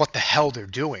understand what the hell they're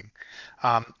doing.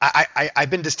 I've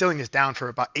been distilling this down for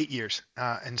about 8 years,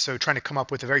 and so trying to come up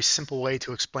with a very simple way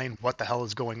to explain what the hell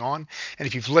is going on. And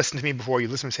if you've listened to me before, you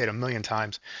listen to me say it a million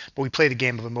times. But we play the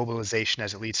game of immobilization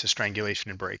as it leads to strangulation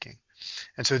and breaking.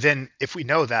 And so then, if we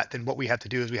know that, then what we have to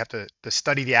do is we have to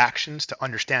study the actions to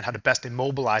understand how to best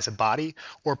immobilize a body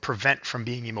or prevent from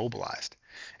being immobilized.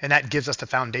 And that gives us the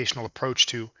foundational approach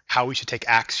to how we should take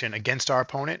action against our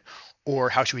opponent or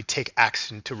how should we take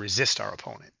action to resist our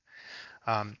opponent.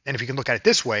 And if you can look at it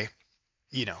this way,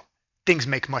 you know, things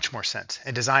make much more sense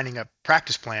and designing a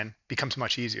practice plan becomes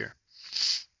much easier.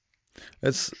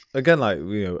 It's again like,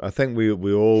 I think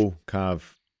we all kind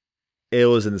of, it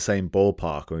was in the same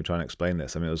ballpark when we try and explain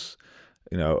this. I mean, it was,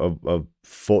 a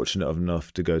fortunate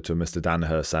enough to go to a Mr.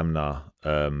 Danaher seminar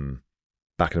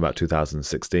back in about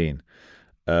 2016,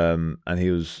 and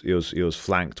he was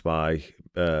flanked by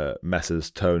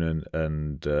Messrs. Tonin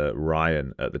and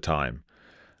Ryan at the time,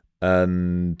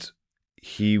 and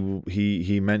he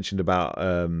mentioned about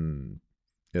the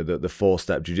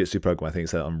 4-step jiu-jitsu program. I think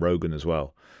it's on Rogan as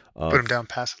well. Put them down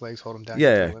past the legs, hold them down, get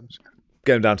Yeah, their limbs.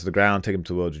 get them down to the ground, take them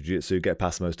to World Jiu-Jitsu, get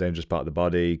past the most dangerous part of the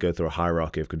body, go through a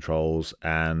hierarchy of controls,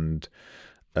 and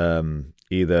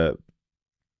either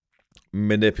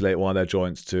manipulate one of their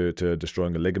joints to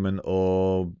destroying a ligament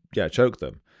or choke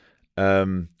them.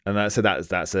 And I said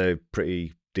that's a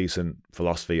pretty decent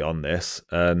philosophy on this.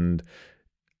 And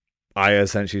I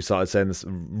essentially started saying this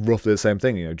roughly the same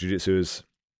thing. Jiu-jitsu is,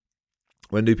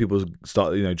 when new people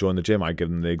start, join the gym, I give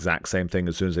them the exact same thing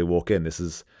as soon as they walk in. This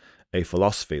is a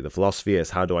philosophy. The philosophy is,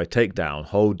 how do I take down,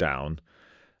 hold down,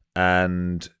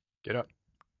 and Get up.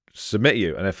 submit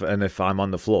you? And if I'm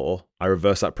on the floor, I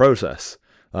reverse that process.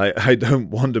 I don't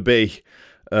want to be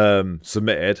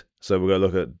submitted, so we're going to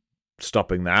look at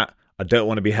stopping that. I don't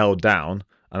want to be held down,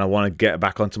 and I want to get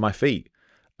back onto my feet.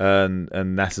 And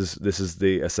this is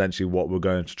the essentially what we're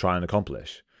going to try and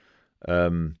accomplish.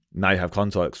 Now you have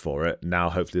context for it. Now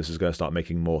hopefully this is going to start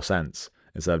making more sense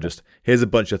instead of just, here's a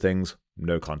bunch of things,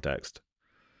 no context.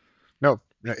 No,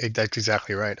 that's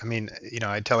exactly right. I mean,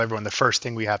 I tell everyone the first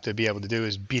thing we have to be able to do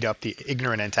is beat up the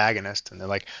ignorant antagonist. And they're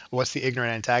like, what's the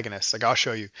ignorant antagonist? Like, I'll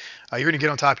show you. You're going to get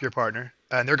on top of your partner,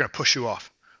 and they're going to push you off.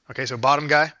 Okay, so bottom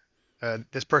guy,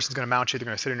 this person's going to mount you. They're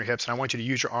going to sit on your hips, and I want you to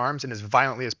use your arms, and as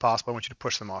violently as possible, I want you to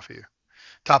push them off of you.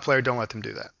 Top player, don't let them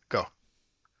do that. Go.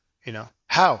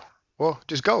 How? Well,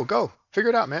 just go. Figure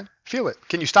it out, man. Feel it.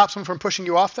 Can you stop someone from pushing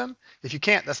you off them? If you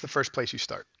can't, that's the first place you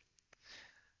start.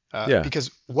 Yeah. Because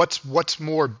what's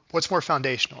more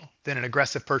foundational than an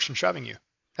aggressive person shoving you?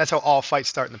 That's how all fights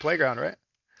start in the playground, right?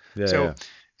 Yeah. So Yeah.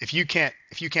 if you can't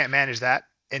manage that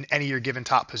in any of your given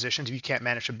top positions, if you can't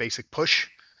manage a basic push,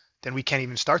 then we can't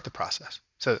even start the process.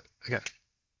 So again,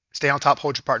 stay on top,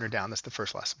 hold your partner down. That's the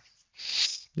first lesson.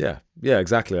 Yeah. Yeah.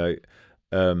 Exactly.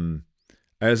 And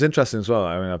it's interesting as well.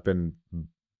 I mean, I've been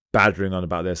badgering on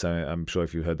about this. I'm sure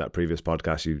if you heard that previous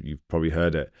podcast, you've probably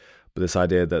heard it. But this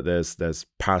idea that there's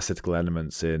parasitical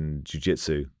elements in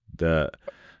jiu-jitsu that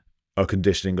are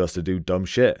conditioning us to do dumb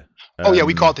shit. Oh yeah,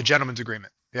 we call it the gentleman's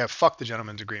agreement. Yeah, fuck the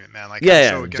gentleman's agreement, man. Like, I'm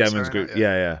so against gentleman's that. group.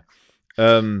 Yeah.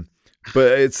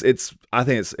 But it's. I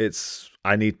think it's.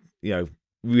 I need.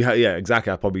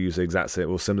 Exactly. I probably used the exact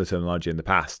same or similar terminology in the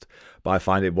past, but I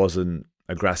find it wasn't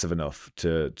aggressive enough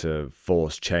to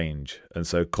force change, and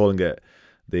so calling it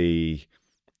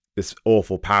this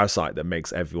awful parasite that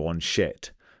makes everyone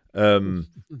shit. In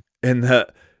that,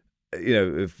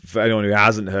 for anyone who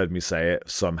hasn't heard me say it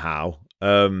somehow,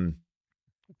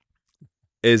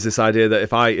 is this idea that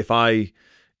if I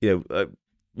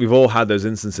we've all had those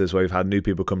instances where we've had new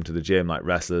people come to the gym, like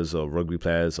wrestlers or rugby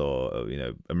players or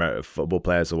American football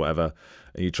players or whatever,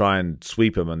 and you try and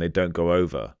sweep them and they don't go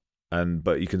over, and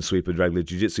but you can sweep a regular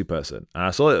jiu-jitsu person. And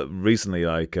I saw it recently,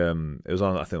 like it was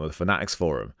on, I think, the Fanatics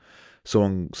forum.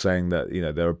 Someone saying that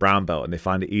they're a brown belt and they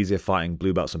find it easier fighting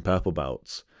blue belts and purple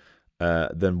belts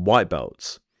than white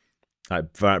belts,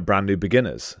 like brand new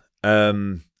beginners.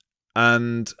 And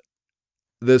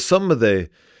there's some of the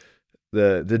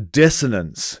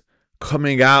dissonance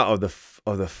coming out of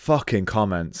the fucking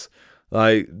comments,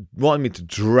 like wanting me to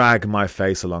drag my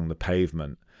face along the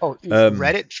pavement. Oh, Um,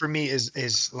 Reddit for me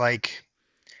is like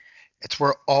it's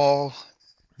where all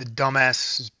the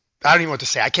dumbass. I don't even know what to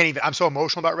say. I can't even. I'm so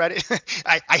emotional about Reddit.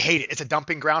 I hate it. It's a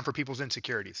dumping ground for people's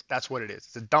insecurities. That's what it is.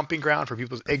 It's a dumping ground for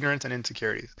people's ignorance and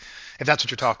insecurities. If that's what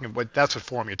you're talking about, that's what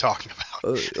forum you're talking about.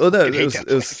 oh I no, fucking hate that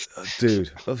it was, place.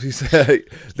 dude. Obviously,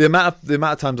 the amount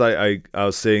of times I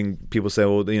was seeing people say,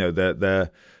 well,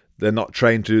 they're not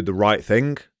trained to do the right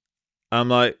thing. I'm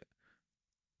like,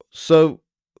 so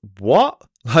what?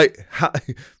 Like,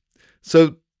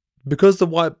 so because the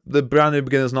brand new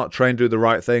beginner's not trained to do the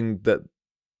right thing, that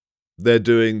they're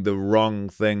doing the wrong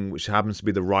thing, which happens to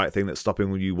be the right thing that's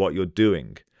stopping you what you're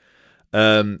doing.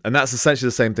 And that's essentially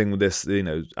the same thing with this.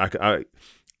 Again,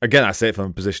 I say it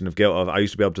from a position of guilt. I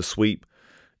used to be able to sweep,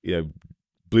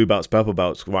 blue belts, purple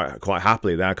belts quite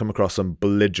happily. Then I come across some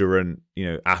belligerent,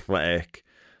 athletic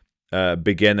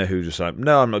beginner who just like,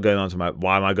 no, I'm not going onto my.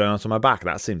 Why am I going onto my back?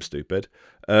 That seems stupid.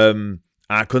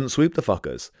 I couldn't sweep the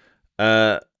fuckers.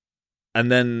 And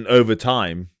then over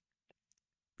time,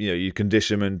 you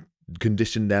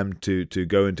condition them to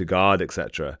go into guard,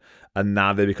 etc. And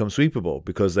now they become sweepable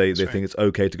because they Right. think it's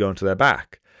okay to go into their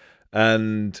back.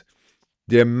 And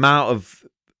the amount of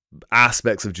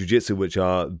aspects of jiu-jitsu which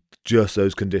are just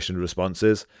those conditioned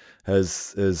responses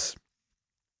has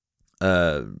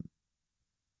uh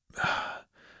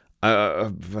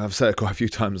I've said it quite a few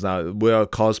times now. We are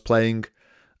cosplaying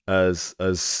as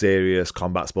serious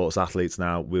combat sports athletes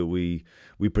now. We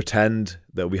pretend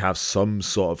that we have some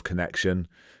sort of connection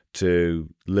to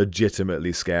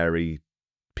legitimately scary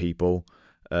people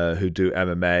who do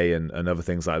MMA and other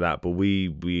things like that. But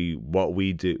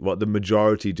what the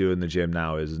majority do in the gym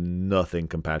now is nothing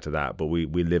compared to that. But we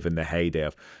live in the heyday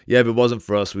of, if it wasn't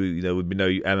for us, we'd be no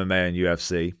MMA and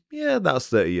UFC. Yeah, that was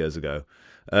 30 years ago.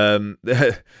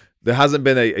 There hasn't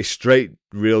been a straight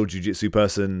real jiu-jitsu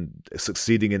person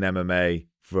succeeding in MMA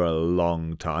for a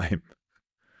long time.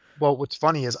 Well, what's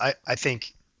funny is I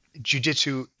think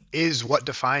jujitsu is what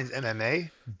defines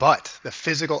MMA, but the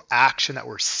physical action that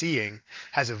we're seeing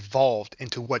has evolved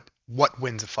into what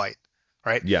wins a fight,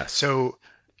 right? Yes. So,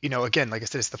 again, like I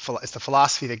said, it's the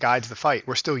philosophy that guides the fight.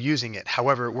 We're still using it.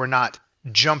 However, we're not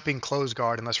jumping close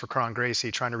guard unless we're Kron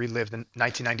Gracie trying to relive the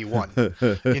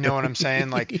 1991. You know what I'm saying?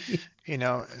 Like,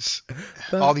 it's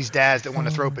all That, these dads that want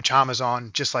to throw oh, pajamas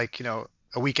on, just like, a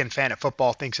weekend fan at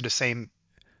football thinks of the same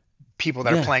people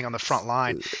that are yeah, playing on the front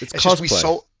line. it's It's just we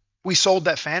cosplay. sold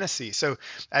that fantasy. So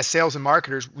as sales and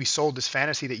marketers, we sold this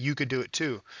fantasy that you could do it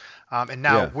too, and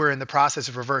now Yeah. we're in the process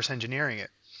of reverse engineering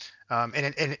it.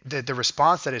 The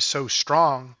response that is so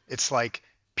strong, it's like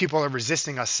people are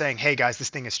resisting us saying, "Hey guys, this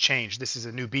thing has changed. This is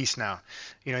a new beast now.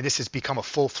 This has become a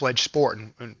full-fledged sport."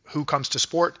 And who comes to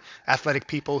sport? Athletic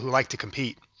people who like to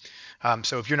compete.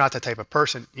 So if you're not that type of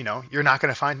person, you're not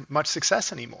going to find much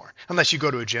success anymore, unless you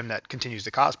go to a gym that continues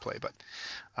to cosplay. But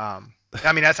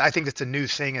I mean, I think that's a new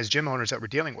thing as gym owners that we're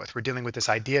dealing with. We're dealing with this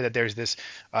idea that there's this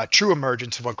true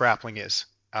emergence of what grappling is,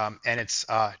 and it's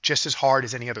just as hard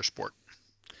as any other sport.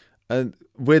 And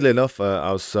weirdly enough,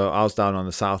 I was down on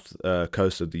the south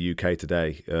coast of the UK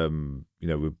today.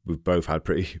 We've both had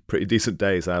pretty decent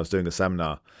days. I was doing a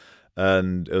seminar,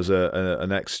 and it was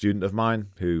an ex student of mine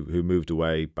who moved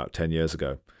away about 10 years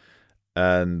ago,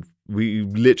 and we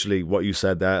literally what you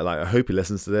said there. Like, I hope he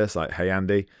listens to this. Like, hey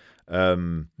Andy,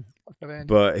 Okay, Andy.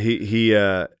 but he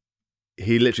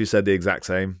literally said the exact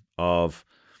same. And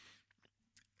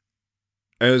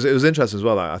it was interesting as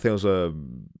well. Like, I think it was a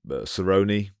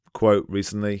Cerrone quote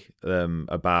recently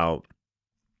about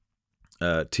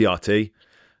TRT.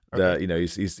 Okay. That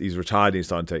he's retired and he's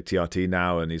starting to take TRT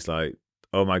now, and he's like,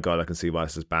 oh my god, I can see why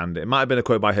this is banned. It might have been a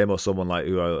quote by him or someone like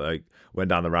who like went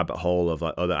down the rabbit hole of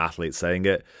like other athletes saying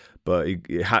it, but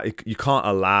you can't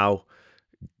allow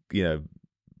you know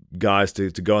guys to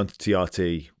go into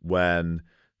TRT when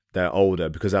they're older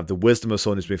because they have the wisdom of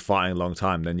someone who's been fighting a long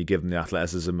time. Then you give them the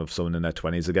athleticism of someone in their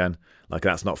 20s again. Like,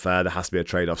 that's not fair. There has to be a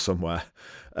trade off somewhere.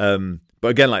 But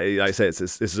again, like I say,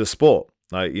 this is a sport.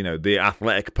 Like, the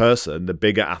athletic person, the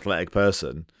bigger athletic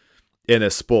person in a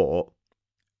sport,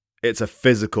 it's a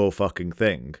physical fucking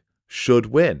thing. should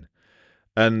win.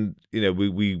 And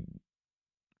we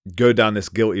go down this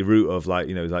guilty route of like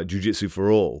like jiu-jitsu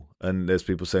for all, and there's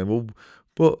people saying, well,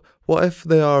 but what if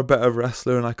they are a better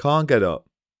wrestler and I can't get up?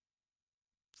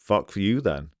 Fuck for you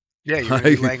then. Yeah, you're gonna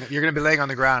be Like, laying you're gonna be laying on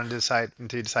the ground and decide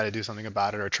until you decide to do something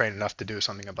about it or train enough to do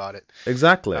something about it.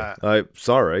 exactly. Uh, Like,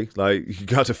 sorry, like you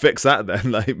got to fix that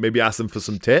then. Like, maybe ask them for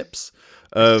some tips.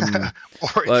 Um,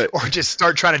 or like, or just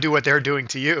start trying to do what they're doing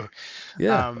to you.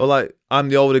 yeah, or Um, like I'm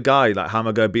the older guy. Like, how am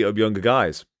I gonna beat up younger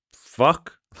guys?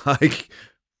 Fuck. Like,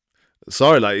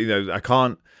 sorry, like I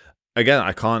can't. Again,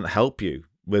 I can't help you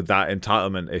with that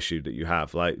entitlement issue that you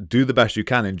have. Like, do the best you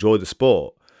can, enjoy the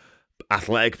sport.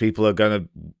 Athletic people are gonna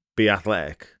be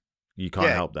athletic. You can't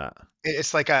yeah, help that.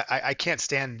 it's like I can't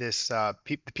stand this the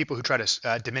people who try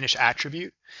to diminish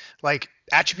attribute. Like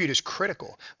attribute is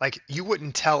critical. Like you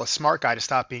wouldn't tell a smart guy to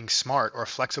stop being smart or a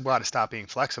flexible guy to stop being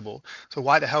flexible. So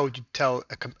why the hell would you tell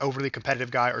a overly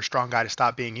competitive guy or strong guy to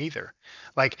stop being either?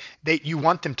 Like you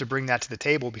want them to bring that to the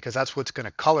table because that's what's going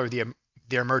to color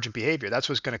their emergent behavior. That's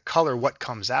what's going to color what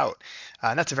comes out.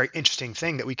 And that's a very interesting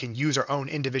thing that we can use our own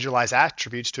individualized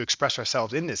attributes to express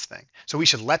ourselves in this thing. So we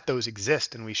should let those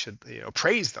exist and we should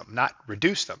praise them, not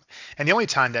reduce them. And the only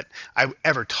time that I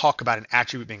ever talk about an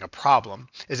attribute being a problem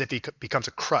is if it becomes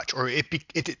a crutch or it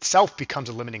itself becomes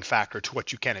a limiting factor to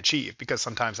what you can achieve, because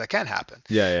sometimes that can happen.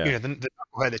 Yeah, yeah, The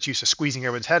knucklehead that's used to squeezing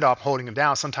everyone's head off, holding them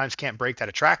down, sometimes can't break that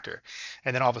attractor.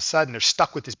 And then all of a sudden they're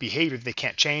stuck with this behavior that they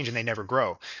can't change and they never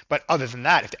grow. But other than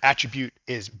that, if the attribute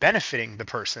is benefiting the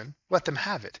person, let them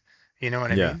have it. You know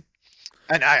what I yeah. mean?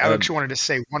 And I Um, actually wanted to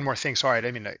say one more thing. Sorry, I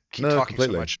didn't mean to keep no, talking so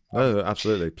completely. much. No,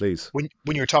 absolutely. Please. When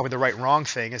you were talking the right wrong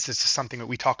thing, it's just something that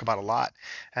we talk about a lot.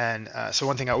 And so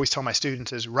one thing I always tell my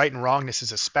students is right and wrongness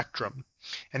is a spectrum,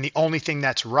 and the only thing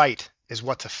that's right is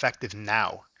what's effective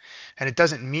now. And it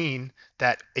doesn't mean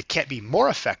that it can't be more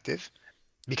effective,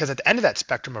 because at the end of that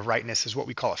spectrum of rightness is what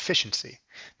we call efficiency.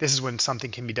 This is when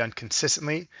something can be done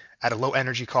consistently at a low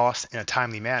energy cost in a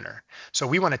timely manner. So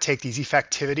we want to take these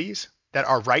effectivities that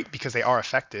are right because they are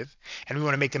effective, and we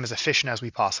want to make them as efficient as we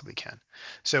possibly can.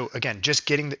 So again,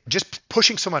 just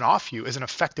pushing someone off you is an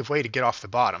effective way to get off the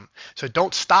bottom. So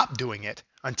don't stop doing it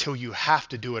until you have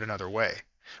to do it another way,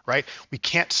 right? We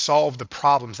can't solve the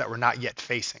problems that we're not yet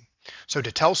facing. So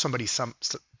to tell somebody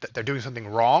that they're doing something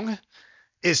wrong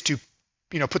is to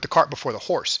put the cart before the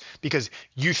horse, because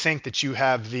you think that you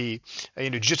have the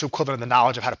jiu-jitsu equivalent of the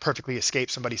knowledge of how to perfectly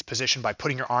escape somebody's position by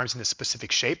putting your arms in a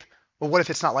specific shape. Well, what if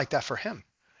it's not like that for him?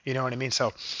 You know what I mean?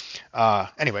 So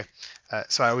anyway,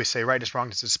 so I always say right is wrong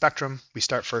is a spectrum. We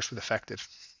start first with effective.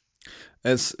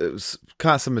 It's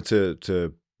kind of similar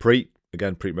to Preet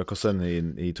again. Preet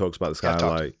Mickelson. He talks about this Yeah, I've kind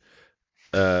of talked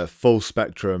to him. like full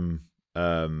spectrum.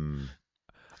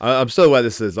 I'm still aware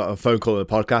this is like a phone call and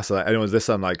a podcast. So like anyone's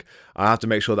listening, I'm like, I have to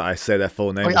make sure that I say their full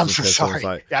Oh, name yeah, I'm just in so case someone's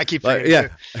sorry. like, Yeah, I keep like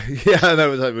forgetting yeah, too. yeah. I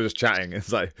know. It's like we're just chatting.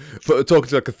 It's like but talking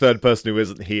to like a third person who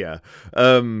isn't here.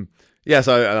 Yeah.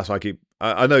 So that's why I keep.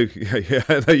 I know. Yeah,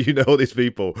 I know you know all these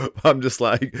people. But I'm just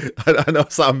like I know I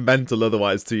sound mental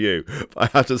otherwise to you.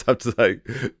 But I just have to like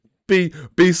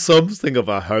be something of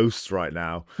a host right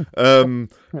now. So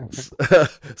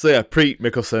yeah, Preet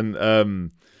Mickelson.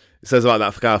 It says about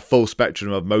that kind of full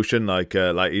spectrum of motion, like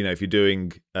if you're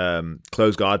doing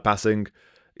closed guard passing,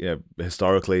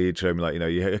 historically it showed me like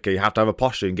you have to have a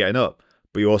posture in getting up,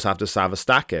 but you also have to have a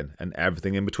stack in and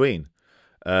everything in between,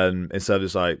 and instead of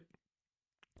just like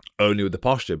only with the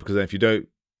posture, because then if you don't,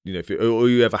 if all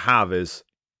you ever have is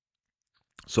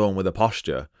someone with a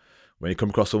posture, when you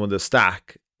come across someone with a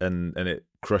stack and it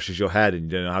crushes your head and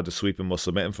you don't know how to sweep him or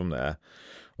submit him from there,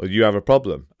 well, you have a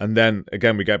problem. And then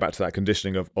again, we go back to that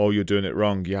conditioning of, oh, you're doing it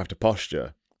wrong. You have to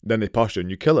posture. Then they posture and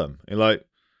you kill them. You're like,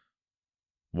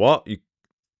 what?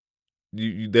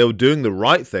 They were doing the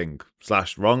right thing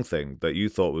 / wrong thing that you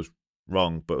thought was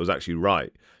wrong, but was actually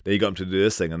right. Then you got them to do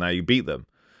this thing, and now you beat them.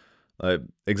 Like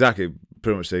exactly,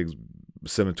 pretty much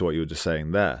similar to what you were just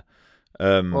saying there.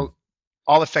 Um, Well,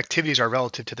 all effectivities are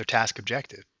relative to their task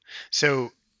objective.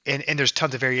 So, and there's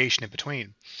tons of variation in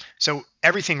between. So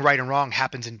everything right and wrong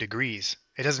happens in degrees.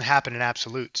 It doesn't happen in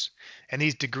absolutes. And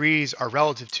these degrees are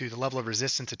relative to the level of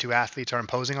resistance the two athletes are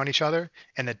imposing on each other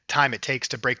and the time it takes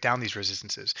to break down these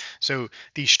resistances. So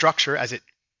the structure, as it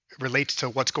relates to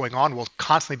what's going on, will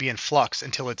constantly be in flux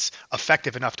until it's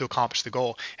effective enough to accomplish the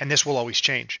goal. And this will always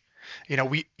change.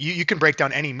 You can break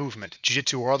down any movement,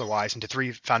 jiu-jitsu or otherwise, into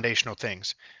three foundational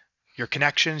things: your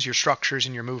connections, your structures,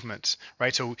 and your movements,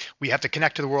 right? So we have to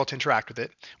connect to the world to interact with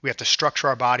it. We have to structure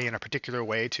our body in a particular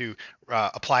way to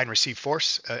apply and receive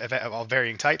force of all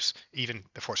varying types, even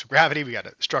the force of gravity. We got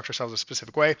to structure ourselves a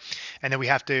specific way. And then we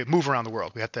have to move around the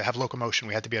world. We have to have locomotion.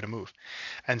 We have to be able to move.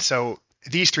 And so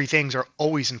these three things are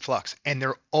always in flux, and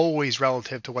they're always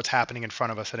relative to what's happening in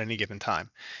front of us at any given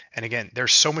time. And again,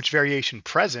 there's so much variation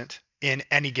present in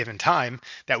any given time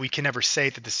that we can never say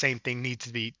that the same thing needs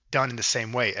to be done in the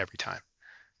same way every time.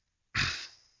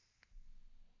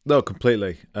 No,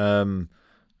 completely. And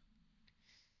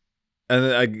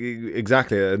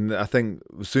exactly, and I think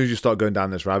as soon as you start going down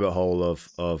this rabbit hole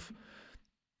of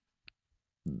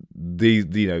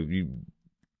you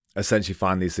essentially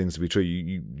find these things to be true,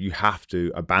 you have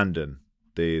to abandon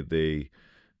the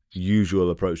usual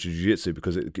approach to jiu-jitsu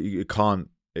because it can't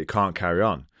carry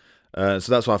on. So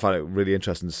that's why I find it really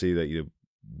interesting to see that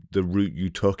the route you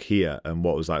took here and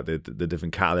what was like the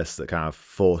different catalysts that kind of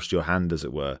forced your hand, as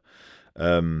it were.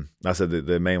 I said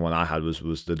the main one I had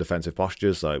was the defensive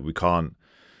postures. Like, we can't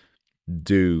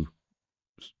do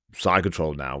side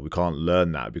control now. We can't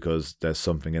learn that because there's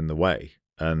something in the way,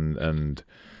 and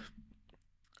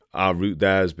our route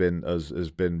there has been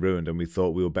ruined, and we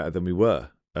thought we were better than we were.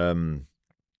 So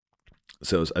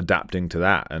it was adapting to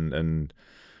that and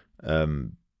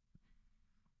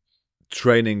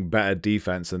training better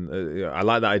defense. And I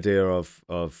like the idea of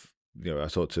I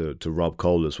talked to Rob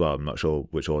Cole as well. I'm not sure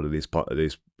which order these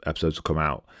episodes will come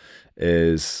out.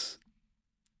 Is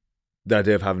the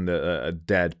idea of having a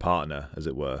dead partner, as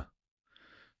it were.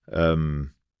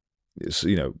 It's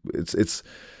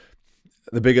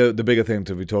the bigger thing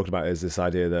to be talked about is this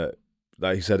idea that,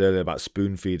 like you said earlier, about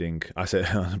spoon feeding. I said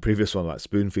on the previous one, like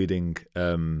spoon feeding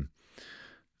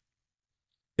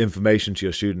information to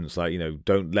your students. Like,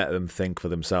 don't let them think for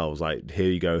themselves. Like, here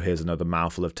you go, here's another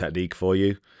mouthful of technique for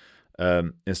you.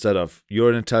 Instead of, you're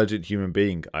an intelligent human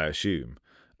being, I assume.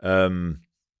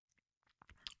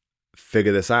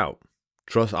 Figure this out.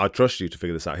 I trust you to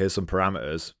figure this out. Here's some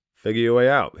parameters. Figure your way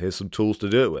out. Here's some tools to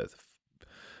do it with.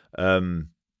 And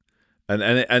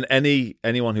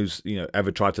anyone who's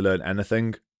ever tried to learn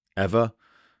anything ever,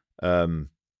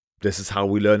 this is how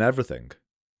we learn everything.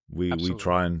 We Absolutely.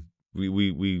 try and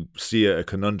we see a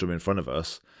conundrum in front of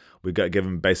us. We get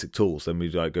given basic tools, then we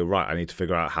like go, right, I need to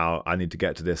figure out how I need to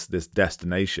get to this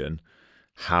destination.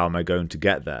 How am I going to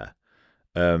get there?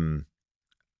 And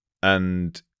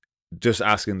just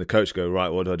asking the coach, go, right,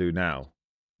 what do I do now?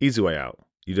 Easy way out.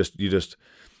 You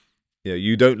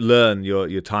don't learn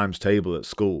your times table at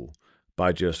school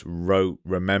by just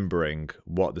remembering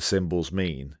what the symbols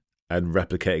mean and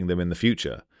replicating them in the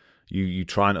future. You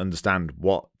try and understand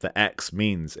what the X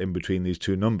means in between these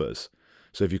two numbers.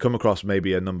 So if you come across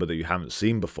maybe a number that you haven't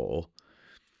seen before,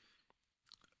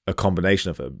 a combination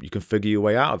of them, you can figure your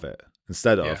way out of it.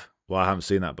 Instead Yeah. of, well, I haven't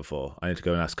seen that before, I need to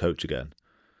go and ask coach again.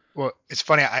 Well, it's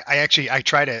funny. I actually I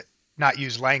try to not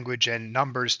use language and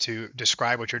numbers to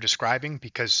describe what you're describing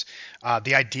because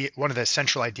one of the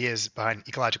central ideas behind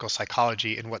ecological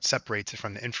psychology and what separates it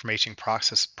from the information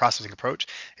processing approach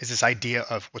is this idea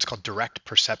of what's called direct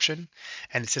perception,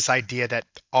 and it's this idea that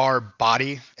our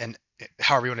body and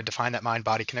however you want to define that mind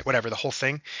body connect whatever the whole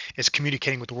thing is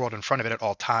communicating with the world in front of it at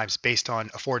all times based on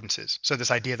affordances. So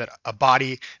this idea that a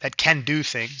body that can do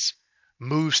things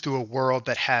moves through a world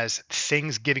that has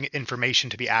things giving it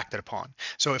information to be acted upon.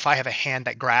 So if I have a hand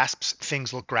that grasps,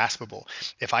 things look graspable.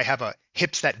 If I have a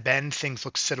hips that bend, things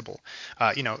look sittable.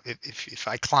 If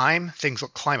I climb, things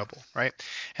look climbable, right?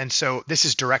 And so this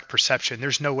is direct perception.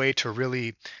 There's no way to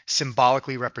really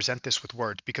symbolically represent this with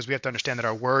words because we have to understand that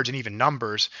our words and even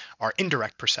numbers are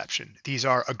indirect perception. These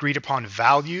are agreed upon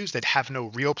values that have no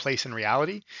real place in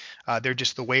reality. They're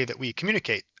just the way that we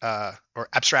communicate or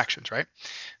abstractions, right?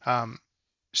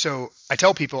 So I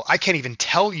tell people I can't even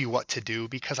tell you what to do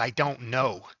because I don't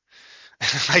know.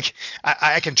 Like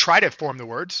I can try to form the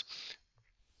words,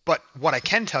 but what I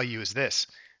can tell you is this: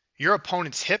 your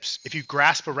opponent's hips, if you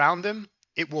grasp around them,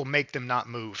 it will make them not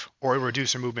move or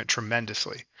reduce their movement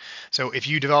tremendously. So if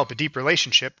you develop a deep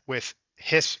relationship with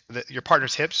your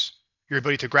partner's hips, your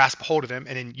ability to grasp a hold of them,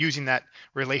 and in using that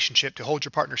relationship to hold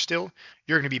your partner still,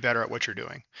 you're going to be better at what you're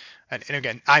doing. And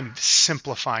again, I'm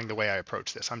simplifying the way I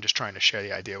approach this. I'm just trying to share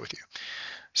the idea with you.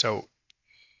 So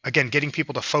again, getting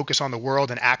people to focus on the world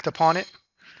and act upon it,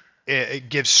 it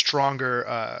gives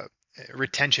stronger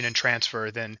retention and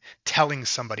transfer than telling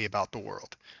somebody about the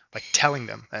world. Like telling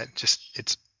them that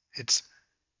it's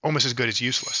almost as good as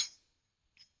useless.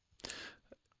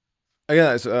 Again,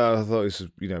 I thought this was,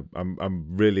 I'm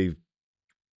really.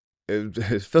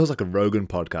 It feels like a Rogan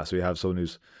podcast where you have someone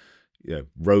who's,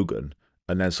 Rogan,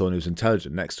 and then someone who's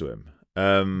intelligent next to him.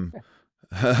 Um,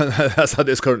 that's how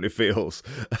this currently feels.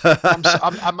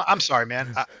 I'm sorry,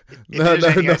 man. If No, there's no,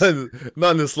 anything no,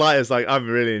 not in the slightest. Like I'm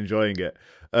really enjoying it.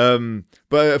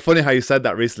 But funny how you said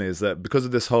that recently is that because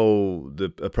of this whole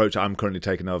the approach I'm currently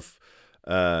taking of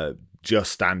uh,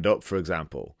 just stand up, for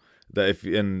example, that if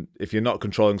you're not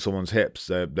controlling someone's hips,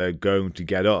 they're going to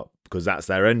get up because that's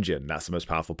their engine. That's the most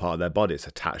powerful part of their body. It's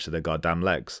attached to their goddamn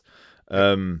legs. yep,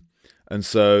 Um, and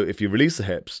so if you release the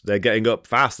hips, they're getting up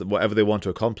fast. Whatever they want to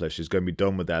accomplish is going to be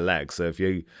done with their legs. So if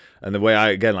you and the way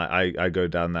I again like I go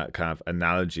down that kind of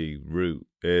analogy route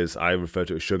is I refer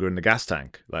to it as sugar in the gas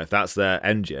tank. Like if that's their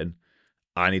engine,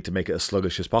 I need to make it as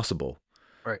sluggish as possible.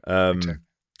 right, Um, exactly.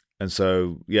 and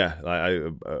so yeah,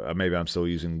 like maybe I'm still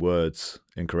using words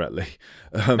incorrectly.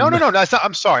 No, Um, no, no. That's not.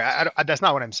 I'm sorry. That's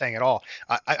not what I'm saying at all.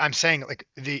 I'm saying like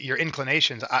your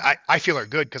inclinations. I feel are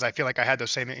good because I feel like I had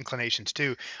those same inclinations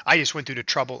too. I just went through the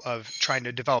trouble of trying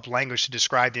to develop language to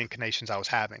describe the inclinations I was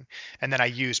having, and then I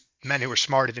used men who were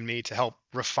smarter than me to help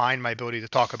refine my ability to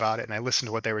talk about it. And I listened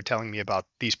to what they were telling me about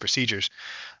these procedures.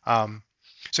 Um,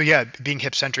 so yeah, being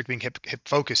hip centric, being hip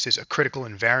focused is a critical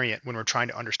invariant when we're trying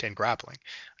to understand grappling,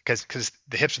 because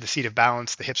the hips are the seat of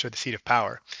balance, the hips are the seat of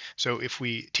power. So if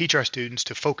we teach our students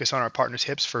to focus on our partner's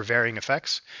hips for varying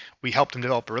effects, we help them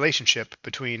develop a relationship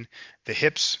between the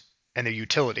hips and their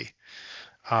utility.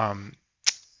 Um,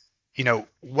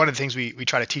 one of the things we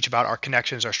try to teach about our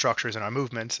connections, our structures, and our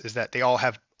movements is that they all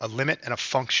have a limit and a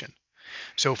function.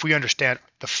 So if we understand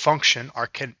the function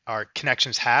our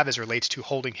connections have as it relates to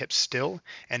holding hips still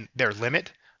and their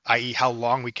limit, i.e., how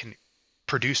long we can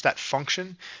produce that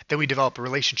function, then we develop a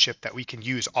relationship that we can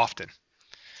use often,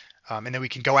 and then we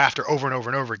can go after over and over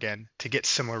and over again to get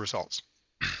similar results.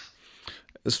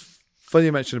 it's funny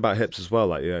you mentioned about hips as well.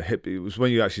 Like yeah, hip. It was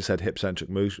when you actually said hip centric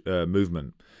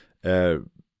movement. Uh,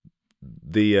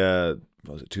 the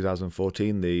what was it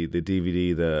 2014 the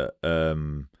DVD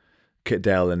that Kit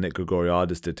Dale and Nick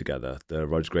Gregoriadis did together, the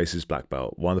Roger Gracie's black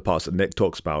belt. One of the parts that Nick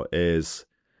talks about is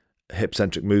hip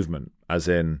centric movement, as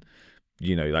in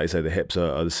like you say, the hips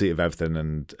are the seat of everything,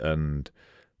 and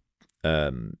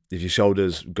if your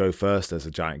shoulders go first, there's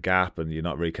a giant gap, and you're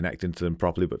not really connecting to them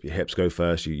properly. But if your hips go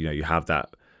first, you have that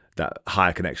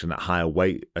higher connection, that higher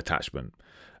weight attachment,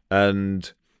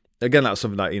 and again, that's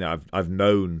something that I've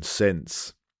known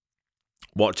since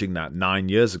watching that 9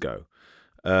 years ago.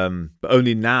 But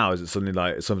only now is it something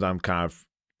like something I'm kind of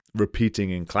repeating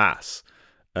in class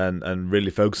and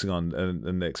really focusing on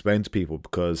and explain to people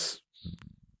because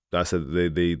like I said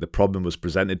the problem was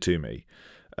presented to me.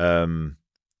 Um,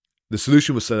 the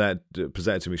solution was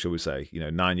presented to me, shall we say,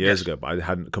 9 years Yes. ago, but I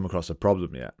hadn't come across a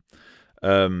problem yet.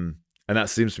 Um, and that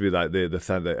seems to be like the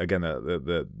thing that again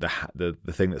the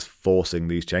thing that's forcing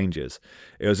these changes.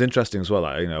 It was interesting as well.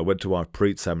 Like, I went to one of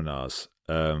Preet's seminars,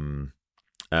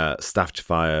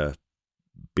 Staffordshire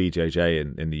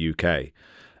BJJ in the UK.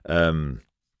 Um,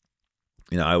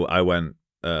 I went,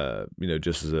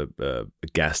 just as a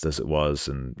guest as it was,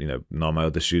 and none of my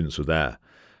other students were there,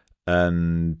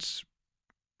 and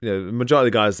the majority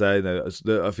of the guys there,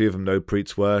 a few of them know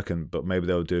Preet's work, but maybe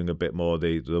they were doing a bit more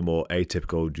the more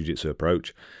atypical jiu-jitsu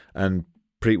approach, and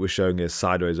Preet was showing his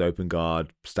sideways open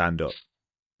guard stand up,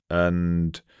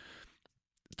 and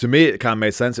to me it kind of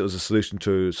made sense. It was a solution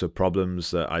to some problems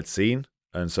that I'd seen,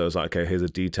 and so it was like, okay, here's a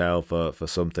detail for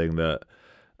something that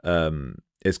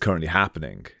is currently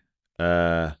happening.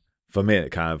 For me, it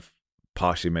kind of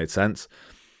partially made sense,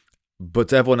 but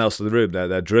to everyone else in the room,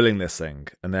 they're drilling this thing,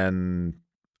 and then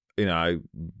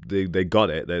they got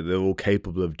it. They're all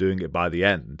capable of doing it by the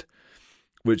end,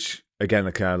 which again,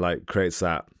 it kind of like creates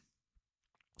that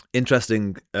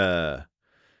interesting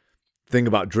thing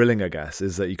about drilling, I guess,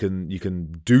 is that you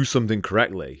can do something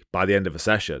correctly by the end of a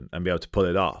session and be able to pull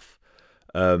it off.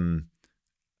 Um,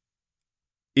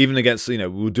 Even against, we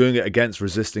were doing it against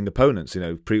resisting opponents.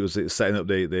 Preet was setting up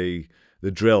the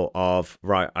drill of,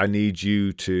 right, I need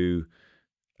you to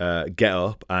get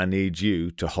up. I need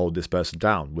you to hold this person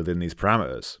down within these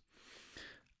parameters.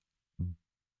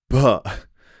 But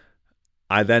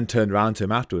I then turned around to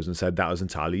him afterwards and said that was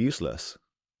entirely useless.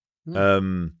 Hmm.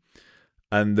 Um,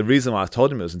 and the reason why I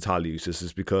told him it was entirely useless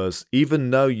is because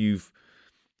even though you've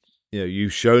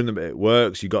shown them it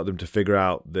works, you got them to figure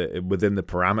out that within the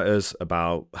parameters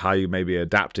about how you may be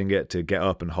adapting it to get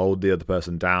up and hold the other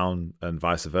person down and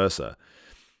vice versa,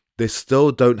 they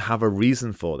still don't have a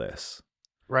reason for this.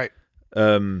 Right.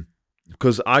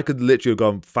 Because I could literally have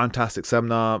gone, fantastic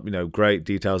seminar, great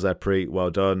details there, Preet, well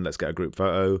done, let's get a group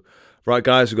photo. Right,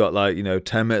 guys, we've got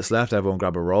 10 minutes left, everyone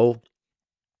grab a roll.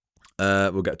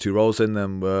 We'll get 2 rolls in,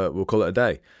 then we'll call it a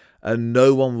day. And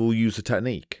no one will use the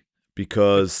technique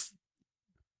because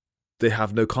they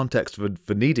have no context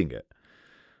for needing it.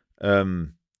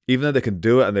 Even though they can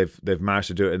do it and they've managed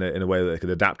to do it in a way that they can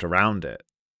adapt around it,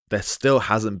 there still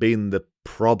hasn't been the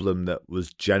problem that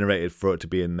was generated for it to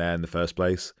be in there in the first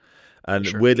place. And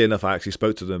Sure. weirdly enough, I actually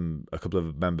spoke to them, a couple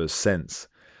of members since.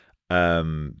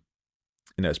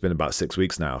 It's been about 6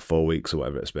 weeks now, 4 weeks or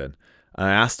whatever it's been. And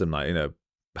I asked them, like,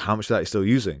 how much of that are you still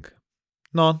using?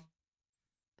 None.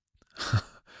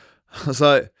 I was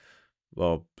like,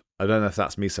 well, I don't know if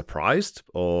that's me surprised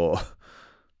or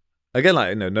again,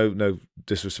 like, no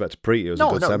disrespect to Preeti. It was a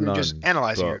No, good no, you're seminar, just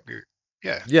analyzing but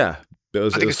yeah. yeah, it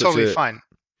was I it think was it's such totally fine.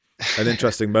 an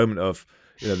interesting moment of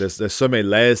there's so many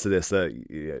layers to this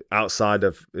that outside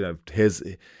of here's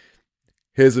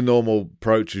a normal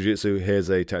approach to jiu-jitsu, here's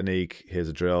a technique, here's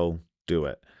a drill, do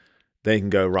it. They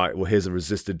can go, right, well, here's a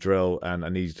resisted drill, and I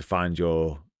need you to find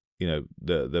your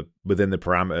the within the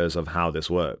parameters of how this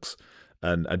works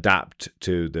and adapt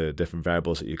to the different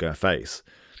variables that you're going to face.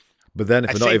 But then if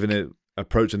I we're not think even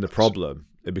approaching the problem,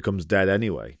 it becomes dead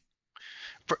anyway.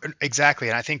 Exactly,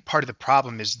 and I think part of the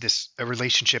problem is this a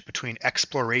relationship between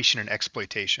exploration and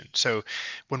exploitation. So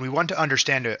when we want to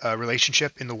understand a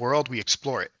relationship in the world, we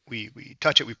explore it. We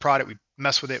touch it, we prod it, we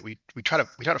mess with it, we try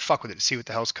to fuck with it to see what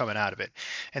the hell's coming out of it.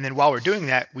 And then while we're doing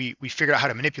that, we figure out how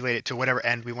to manipulate it to whatever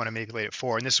end we want to manipulate it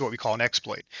for. And this is what we call an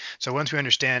exploit. So once we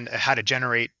understand how to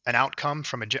generate an outcome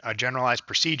from a generalized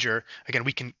procedure, again,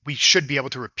 we should be able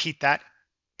to repeat that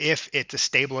if it's a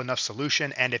stable enough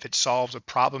solution and if it solves a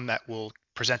problem that will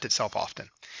present itself often.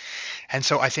 And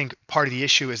so I think part of the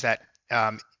issue is that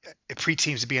Preet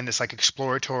seems to be in this like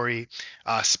exploratory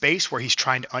space where he's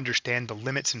trying to understand the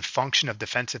limits and function of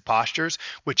defensive postures,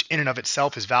 which in and of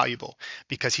itself is valuable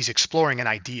because he's exploring an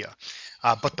idea.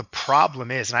 But the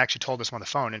problem is, and I actually told this on the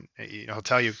phone, and he'll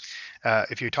tell you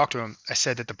if you talk to him, I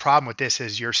said that the problem with this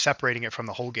is you're separating it from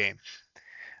the whole game.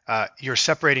 You're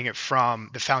separating it from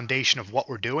the foundation of what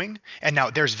we're doing. And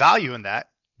now there's value in that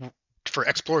for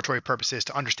exploratory purposes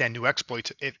to understand new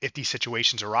exploits if these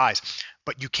situations arise.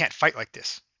 But you can't fight like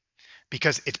this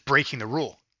because it's breaking the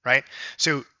rule, right?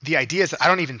 So the idea is that I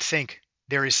don't even think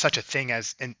there is such a thing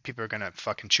as, and people are going to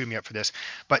fucking chew me up for this,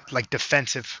 but like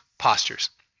defensive postures.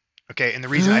 Okay. And the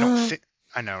reason I don't I'm think,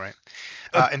 I know, right?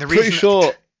 And the pretty reason,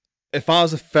 sure if I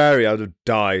was a fairy, I'd have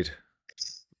died.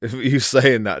 If you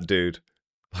saying that, dude,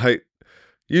 like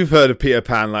you've heard of Peter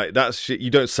Pan, like that shit. You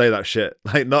don't say that shit,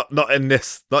 like not in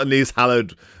these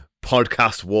hallowed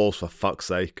podcast walls, for fuck's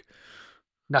sake.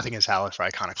 nothing is hallowed for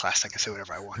iconoclast. I can say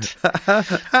whatever I want.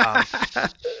 Um,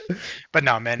 but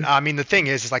no, man. I mean, the thing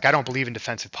is like I don't believe in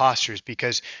defensive postures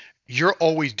because you're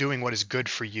always doing what is good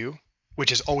for you,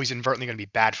 which is always inadvertently going to be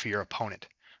bad for your opponent.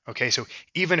 Okay, so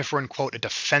even if we're in quote a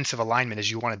defensive alignment, as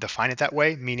you want to define it that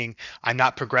way, meaning I'm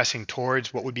not progressing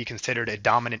towards what would be considered a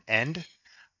dominant end,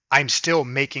 I'm still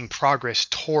making progress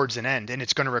towards an end, and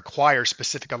it's going to require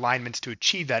specific alignments to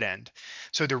achieve that end.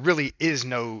 So there really is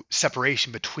no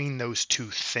separation between those two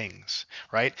things,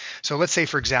 right? So let's say,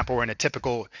 for example, we're in a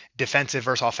typical defensive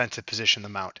versus offensive position, the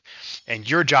mount, and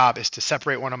your job is to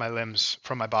separate one of my limbs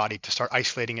from my body to start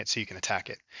isolating it so you can attack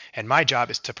it. And my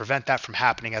job is to prevent that from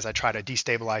happening as I try to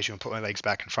destabilize you and put my legs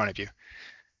back in front of you,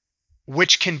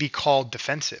 which can be called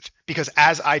defensive because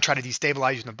as I try to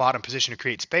destabilize you in the bottom position to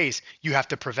create space, you have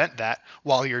to prevent that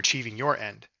while you're achieving your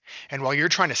end. And while you're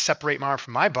trying to separate my arm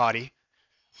from my body,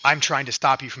 I'm trying to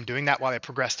stop you from doing that while I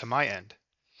progress to my end.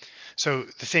 So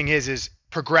the thing is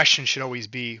progression should always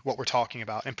be what we're talking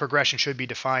about. And progression should be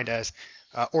defined as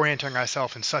orienting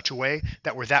ourselves in such a way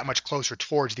that we're that much closer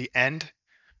towards the end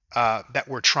that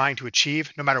we're trying to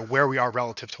achieve, no matter where we are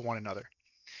relative to one another.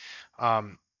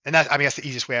 And that, I mean, that's the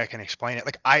easiest way I can explain it.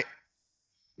 Like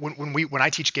when I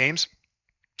teach games,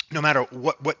 no matter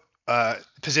what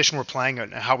position we're playing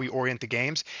and how we orient the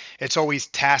games, it's always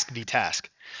task v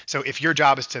task. So if your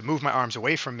job is to move my arms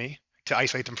away from me to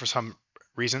isolate them for some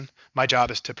reason, my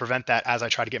job is to prevent that as I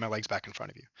try to get my legs back in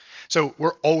front of you. So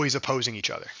we're always opposing each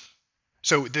other.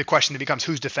 So the question that becomes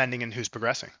who's defending and who's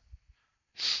progressing.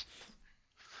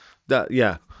 That's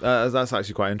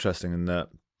actually quite interesting, and that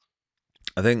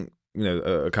I think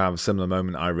a kind of similar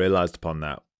moment I realized upon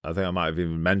that. I think I might have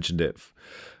even mentioned it.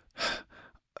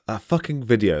 A fucking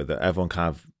video that everyone kind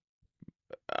of,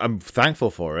 I'm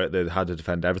thankful for it. They had to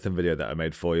defend everything video that I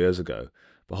made 4 years ago,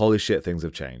 but holy shit, things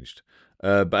have changed.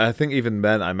 But I think even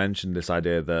then I mentioned this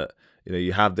idea that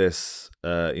you have this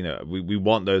we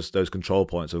want those control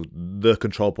points of the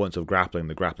control points of grappling,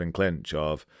 the grappling clinch,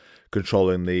 of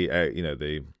controlling the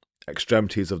the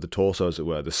extremities of the torso, as it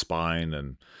were, the spine,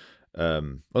 and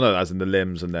as in the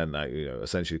limbs, and then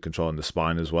essentially controlling the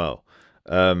spine as well.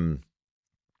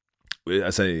 I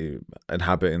say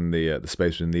inhabiting the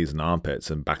space between knees and armpits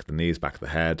and back of the knees, back of the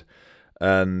head,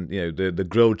 and the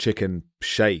grilled chicken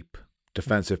shape,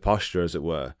 defensive posture, as it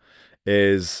were,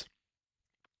 is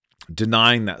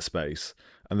denying that space.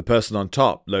 And the person on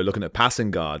top, looking at passing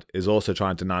guard, is also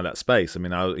trying to deny that space. I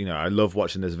mean, I love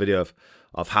watching this video of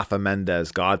Rafa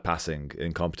Mendes guard passing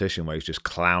in competition where he's just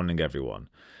clowning everyone,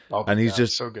 Oh and my God,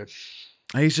 so good.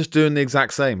 he's just doing the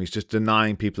exact same. He's just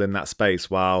denying people in that space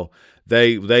while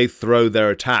they throw their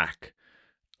attack,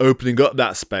 opening up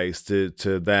that space to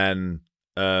then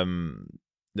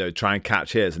try and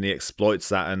catch his, and he exploits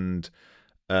that and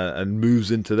moves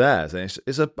into theirs. And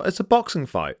it's a boxing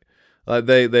fight. Like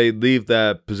they leave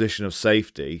their position of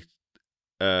safety,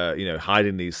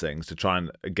 hiding these things to try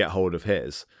and get hold of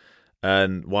his,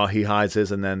 and while he hides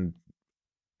his and then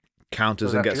counters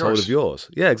Goes and after gets hold of yours, yours.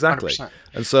 Yeah, exactly. 100%. And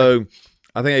And so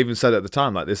I think I even said at the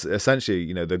time, like this,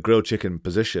 essentially, the grilled chicken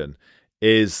position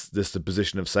is just the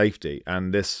position of safety,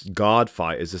 and this guard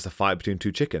fight is just a fight between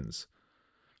two chickens.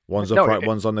 One's no, upright,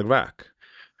 one's on the rack.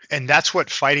 and that's what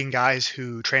fighting guys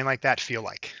who train like that feel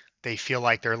like. They feel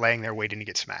like they're laying there waiting to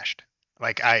get smashed.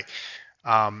 Like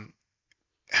um,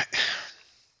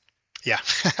 yeah,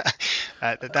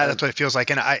 that's what it feels like,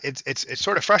 and it's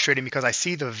sort of frustrating because I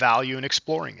see the value in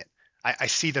exploring it. I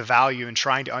see the value in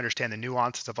trying to understand the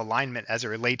nuances of alignment as it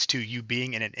relates to you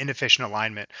being in an inefficient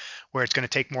alignment where it's going to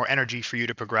take more energy for you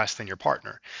to progress than your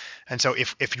partner. And so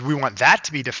if we want that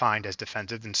to be defined as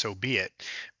defensive, then so be it.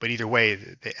 But either way,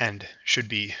 the end should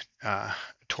be uh,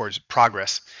 towards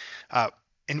progress. Uh,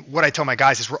 and what I tell my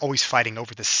guys is we're always fighting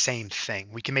over the same thing.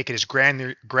 We can make it as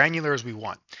granular as we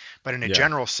want, but in a Yeah.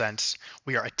 general sense,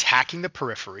 we are attacking the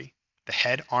periphery, the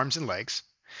head, arms, and legs,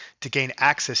 to gain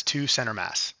access to center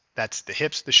mass. That's the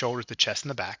hips, the shoulders, the chest, and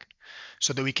the back,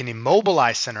 so that we can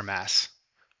immobilize center mass,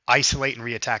 isolate, and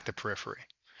reattack the periphery.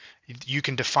 You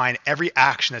can define every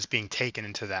action that's being taken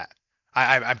into that.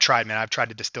 I've tried, man. I've tried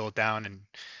to distill it down,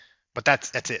 but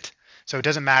that's it. So it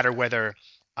doesn't matter whether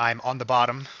I'm on the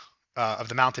bottom of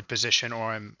the mounted position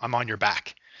or I'm on your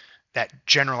back. That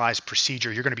generalized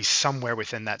procedure, you're going to be somewhere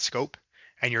within that scope,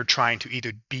 and you're trying to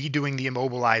either be doing the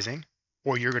immobilizing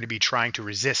or you're going to be trying to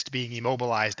resist being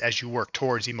immobilized as you work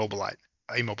towards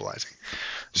immobilizing.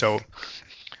 So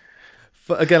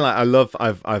But again, like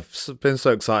I've been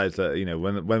so excited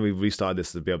that when we restarted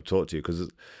this to be able to talk to you, because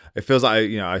it feels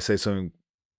like I say something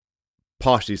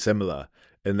partially similar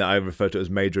in that I refer to it as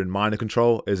major and minor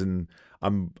control. Is in I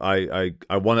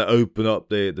want to open up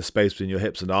the space between your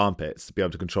hips and armpits to be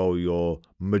able to control your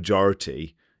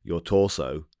majority, your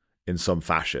torso, in some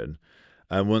fashion.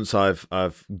 And once I've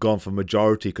gone for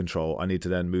majority control, I need to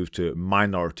then move to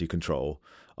minority control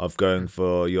of going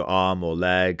for your arm or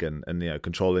leg, and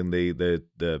controlling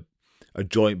the a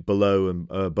joint below and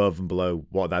above and below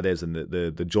what that is, and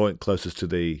the joint closest to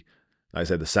like I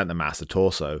said, the center mass, the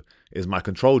torso, is my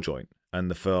control joint,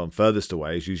 and the furthest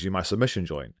away is usually my submission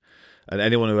joint. And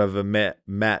anyone who ever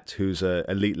met who's a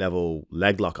elite level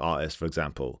leg lock artist, for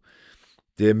example,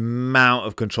 the amount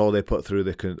of control they put through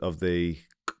the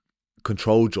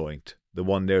control joint, the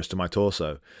one nearest to my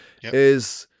torso, yep.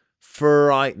 is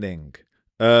frightening.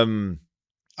 Um,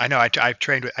 I know I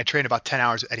trained about 10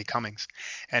 hours with Eddie Cummings,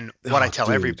 and what I oh, tell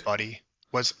dude, everybody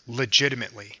was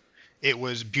legitimately it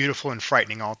was beautiful and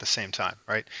frightening all at the same time,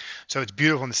 right? So it's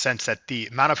beautiful in the sense that the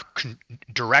amount of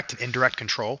direct and indirect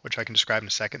control, which I can describe in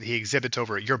a second, that he exhibits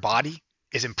over your body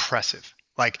is impressive.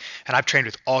 Like, and I've trained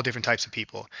with all different types of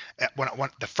people. When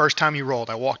the first time he rolled,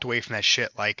 I walked away from that shit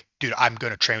like, dude, I'm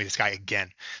gonna train with this guy again.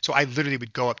 So I literally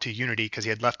would go up to Unity because he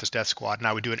had left his death squad, and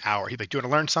I would do an hour. He'd be like, do you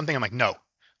want to learn something? I'm like, no,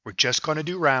 we're just gonna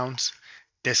do rounds.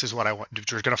 This is what I want.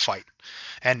 We're gonna fight.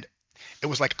 And it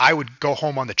was like I would go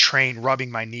home on the train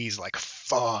rubbing my knees like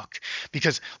fuck,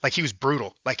 because like he was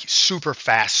brutal, like super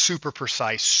fast, super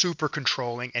precise, super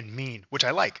controlling and mean, which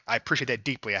I like. I appreciate that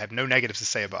deeply. I have no negatives to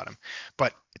say about him,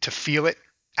 but to feel it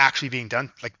actually being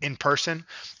done like in person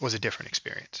was a different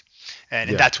experience.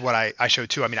 And yeah, that's what I showed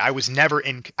too. I mean,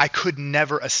 I could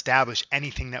never establish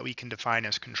anything that we can define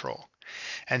as control.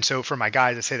 And so for my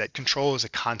guys, I say that control is a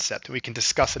concept and we can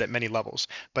discuss it at many levels.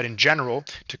 But in general,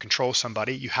 to control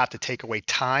somebody, you have to take away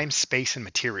time, space, and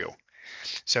material.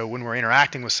 So when we're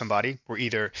interacting with somebody, we're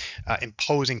either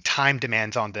imposing time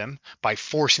demands on them by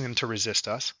forcing them to resist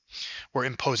us. We're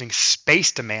imposing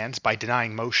space demands by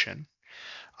denying motion.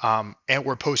 And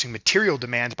we're imposing material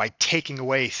demands by taking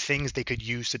away things they could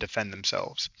use to defend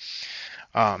themselves.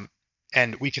 Um,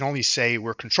 and we can only say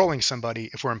we're controlling somebody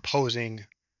if we're imposing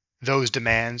those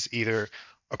demands either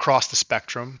across the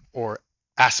spectrum or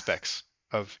aspects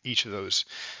of each of those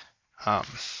um,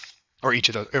 or each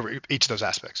of those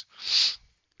aspects.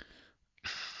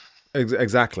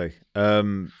 Exactly.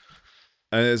 And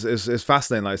it's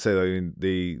fascinating. Like I say, I mean,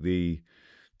 the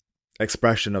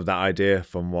expression of that idea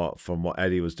from what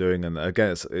Eddie was doing, and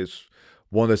again, it's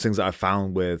one of those things that I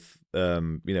found with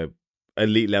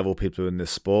elite level people in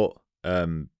this sport.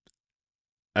 And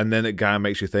then it kind of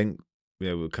makes you think,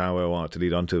 kind of where I want to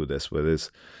lead on to with this, where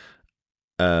there's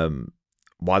um,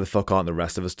 why the fuck aren't the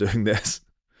rest of us doing this?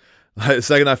 Like the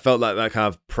second I felt like that kind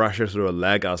of pressure through a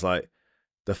leg, I was like,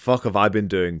 the fuck have I been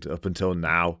doing up until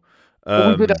now?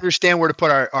 Well, we didn't Um, understand where to put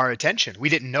our attention. We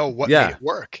didn't know what made yeah, it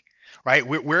work, right?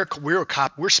 We're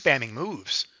spamming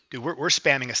moves, dude. We're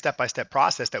spamming a step-by-step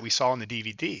process that we saw in the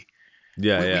DVD.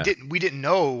 yeah, We yeah. didn't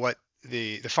know what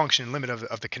the function and limit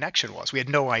of the connection was. We had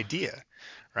no idea,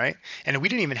 right? And we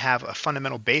didn't even have a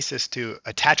fundamental basis to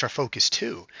attach our focus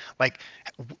to. Like,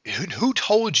 who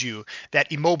told you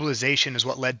that immobilization is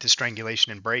what led to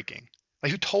strangulation and breaking?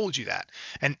 Like, who told you that?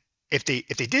 And if they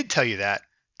did tell you that,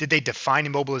 did they define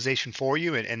immobilization for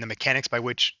you and the mechanics by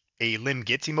which a limb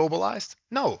gets immobilized?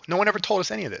 No, no one ever told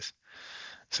us any of this.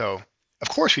 So of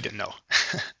course we didn't know.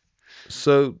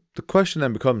 So the question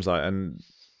then becomes like, and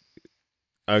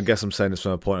I guess I'm saying this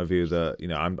from a point of view that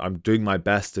I'm doing my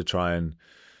best to try and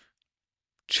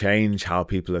change how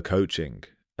people are coaching.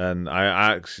 And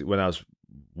I actually, when I was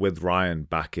with Ryan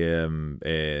back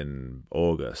in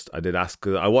August, I did ask.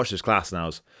 'Cause I watched his class and I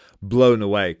was blown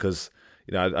away because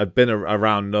I'd been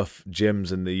around enough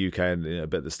gyms in the UK and a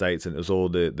bit of the States, and it was all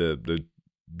the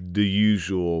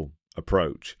usual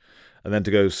approach. And then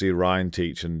to go see Ryan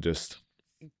teach and just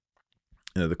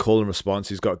the call and response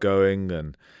he's got going,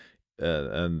 and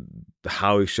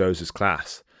how he shows his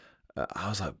class, I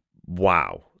was like,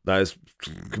 wow, that is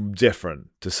different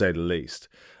to say the least.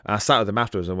 And I sat with him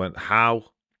afterwards and went, how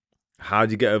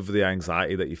do you get over the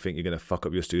anxiety that you think you're going to fuck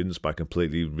up your students by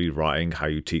completely rewriting how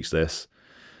you teach this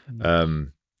Mm.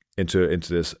 um, into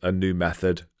this a new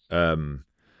method? And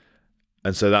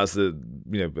so that's it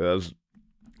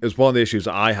was one of the issues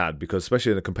that I had, because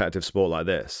especially in a competitive sport like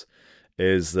this,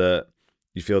 is that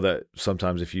you feel that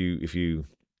sometimes if you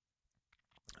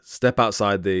step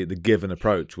outside the given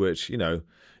approach, which you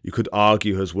could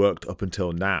argue has worked up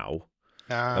until now.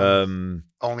 Um, Um,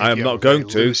 Only I if am you have not a very going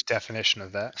to. loose definition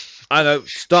of that. I know.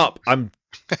 Stop. I'm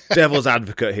devil's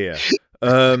advocate here.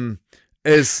 Um,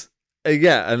 is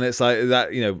yeah, and it's like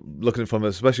that. Looking from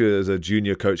especially as a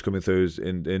junior coach coming through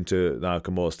into like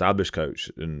a more established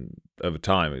coach, and over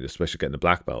time, especially getting the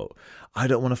black belt, I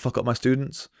don't want to fuck up my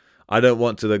students. I don't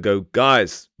want to then go,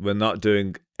 guys, we're not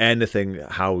doing anything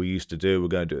how we used to do. We're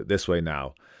going to do it this way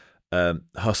now.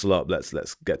 Hustle up.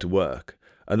 Let's get to work.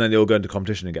 And then they all go into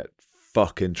competition and get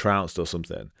fucking trounced or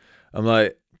something. I'm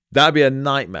like, that'd be a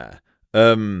nightmare.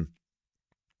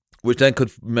 Which then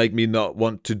could make me not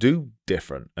want to do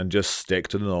different and just stick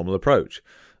to the normal approach.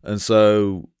 And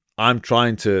so I'm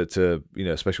trying to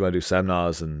especially when I do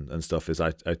seminars and stuff, is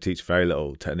I teach very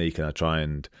little technique, and I try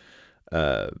and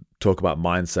talk about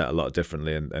mindset a lot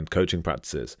differently, and coaching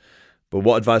practices. But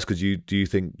what advice do you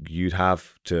think you'd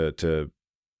have to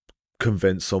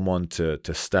convince someone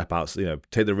to step out,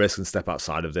 take the risk and step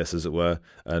outside of this, as it were,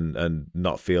 and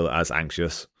not feel as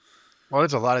anxious? Well,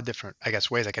 there's a lot of different, I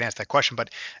guess, ways I can answer that question,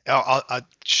 but I'll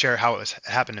share how it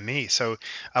happened to me. So,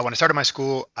 when I started my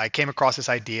school, I came across this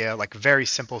idea, like very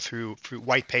simple through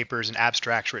white papers and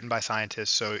abstracts written by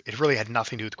scientists. So it really had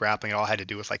nothing to do with grappling. It all had to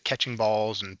do with like catching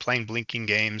balls and playing blinking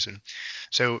games. And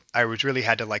so I was really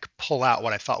had to like pull out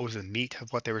what I thought was the meat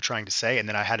of what they were trying to say, and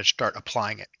then I had to start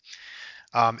applying it.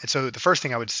 And so the first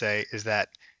thing I would say is that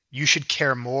you should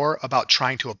care more about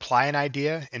trying to apply an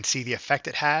idea and see the effect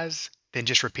it has than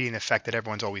just repeating the effect that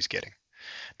everyone's always getting.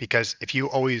 Because if you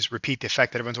always repeat the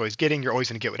effect that everyone's always getting, you're always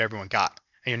going to get what everyone got,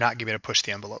 and you're not going to be able to push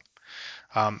the envelope.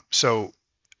 So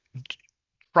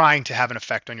trying to have an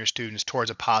effect on your students towards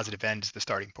a positive end is the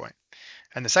starting point.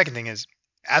 And the second thing is,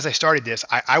 as I started this,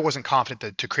 I wasn't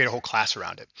confident to create a whole class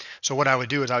around it. So what I would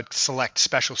do is I would select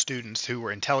special students who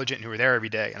were intelligent and who were there every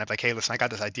day. And I'd be like, hey, listen, I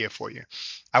got this idea for you.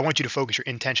 I want you to focus your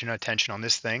intention and attention on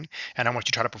this thing. And I want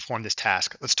you to try to perform this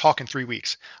task. Let's talk in 3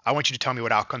 weeks. I want you to tell me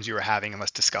what outcomes you were having and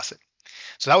let's discuss it.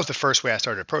 So that was the first way I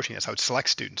started approaching this. I would select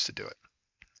students to do it.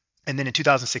 And then in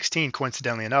 2016,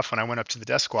 coincidentally enough, when I went up to the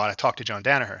desk squad, I talked to John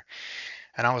Danaher.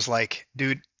 And I was like,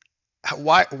 dude,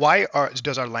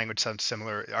 does our language sound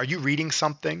similar? Are you reading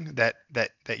something that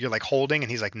you're like holding? And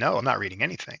he's like, no, I'm not reading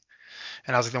anything.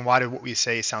 And I was like, then why did what we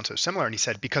say sound so similar? And he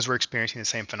said, because we're experiencing the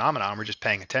same phenomenon, we're just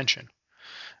paying attention.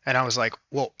 And I was like,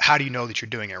 well, how do you know that you're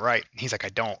doing it right? And he's like, I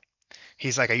don't.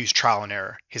 He's like, I use trial and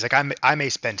error. He's like, I may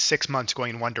spend 6 months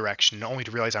going in one direction only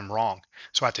to realize I'm wrong.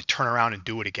 So I have to turn around and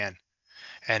do it again.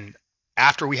 And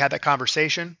after we had that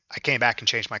conversation, I came back and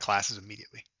changed my classes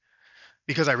immediately.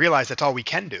 because I realized that's all we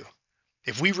can do.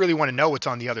 If we really want to know what's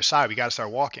on the other side, we got to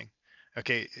start walking.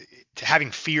 Okay, to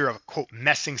having fear of quote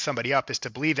messing somebody up is to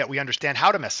believe that we understand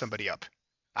how to mess somebody up.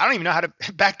 I don't even know how to.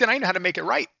 Back then, I didn't know how to make it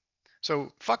right.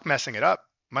 So fuck messing it up.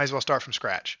 Might as well start from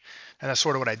scratch. And that's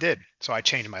sort of what I did. So I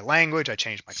changed my language. I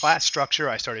changed my class structure.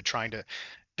 I started trying to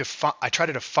define. I try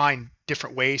to define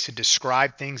different ways to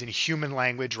describe things in human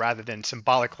language rather than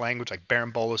symbolic language like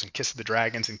Barambolas and Kiss of the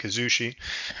Dragons and Kazushi.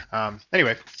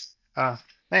 Anyway, uh,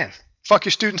 man, fuck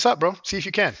your students up, bro. See if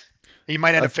you can. You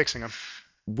might end I up fixing them.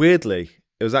 Weirdly,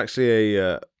 it was actually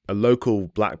a local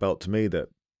black belt to me that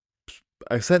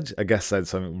I guess said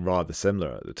something rather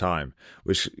similar at the time,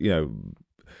 which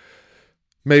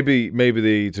maybe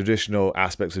the traditional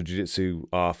aspects of jiu-jitsu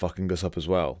are fucking us up as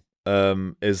well.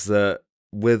 Is that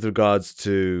with regards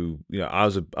to I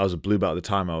was a blue belt at the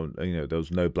time. There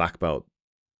was no black belt.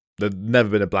 There'd never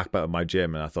been a black belt in my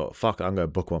gym, and I thought, fuck, I'm going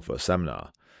to book one for a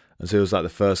seminar. And so he was like the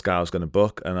first guy I was going to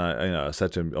book, and I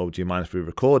said to him, "Oh, do you mind if we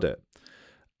record it?"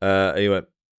 And he went,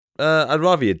 "I'd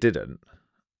rather you didn't."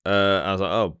 I was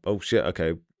like, "Oh shit,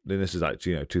 okay." Then this is like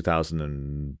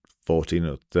 2014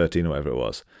 or 13 or whatever it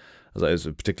was. I was like, "Is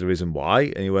there a particular reason why?"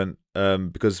 And he went,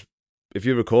 "Because if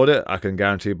you record it, I can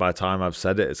guarantee by the time I've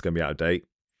said it, it's going to be out of date.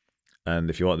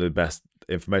 And if you want the best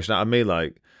information out of me,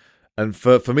 like, and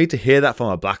for me to hear that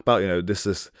from a black belt,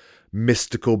 this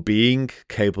mystical being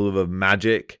capable of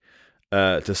magic,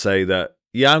 to say that,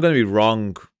 yeah, I'm going to be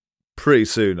wrong pretty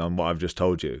soon on what I've just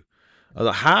told you. I was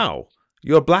like, how?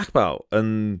 You're a black belt,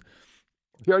 and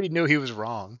You already knew he was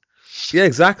wrong. yeah,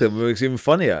 exactly. It makes it even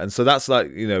funnier. And so that's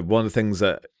like one of the things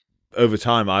that over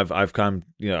time I've kind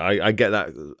of I get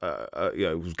that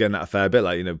was getting that a fair bit.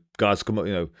 Like guys come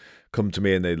to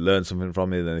me and they learn something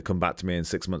from me, and then they come back to me in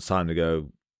 6 months' time to go,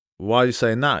 why are you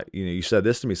saying that? You said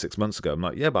this to me 6 months ago. I'm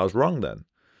like, yeah, but I was wrong then,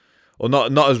 or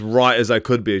not as right as I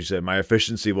could be. As you say, my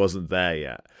efficiency wasn't there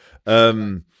yet.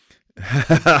 Yeah.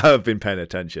 I've been paying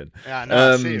attention. Yeah,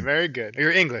 no, I see. Um, Very good.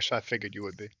 You're English. I figured you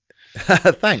would be.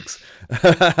 Thanks.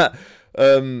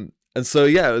 And so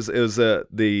yeah, it was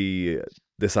the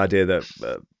this idea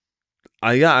that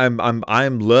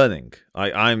I'm learning.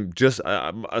 I'm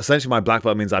essentially my black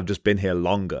belt means I've just been here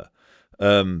longer.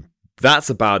 Um, that's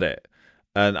about it.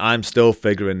 And I'm still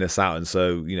figuring this out. And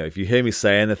so, if you hear me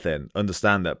say anything,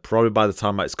 understand that probably by the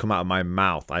time it's come out of my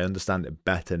mouth, I understand it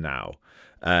better now.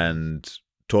 Mm. And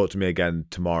talk to me again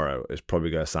tomorrow is probably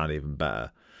going to sound even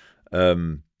better.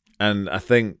 Um, and I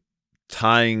think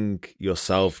tying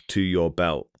yourself to your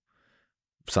belt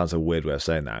sounds a weird way of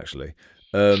saying that, actually.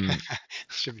 Um,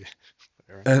 Should be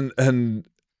whatever. and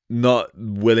not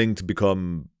willing to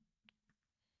become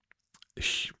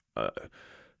uh,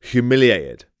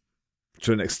 humiliated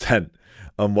to an extent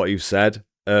on what you've said.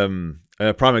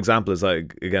 A prime example is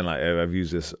like, again, like I've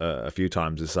used this a few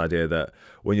times. This idea that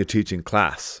when you're teaching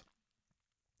class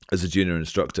as a junior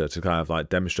instructor, to kind of like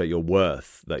demonstrate your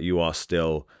worth, that you are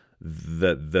still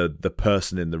the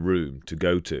person in the room to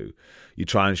go to. You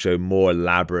try and show more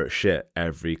elaborate shit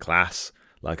every class.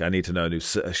 Like, I need to know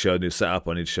show a new setup,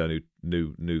 or I need to show a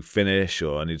new finish,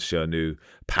 or I need to show a new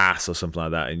pass or something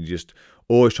like that. And you just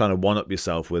always trying to one up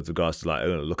yourself with regards to like,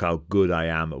 oh, look how good I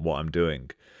am at what I'm doing.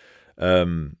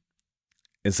 Um,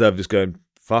 Instead of just going,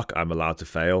 fuck, I'm allowed to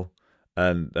fail.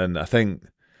 And I think,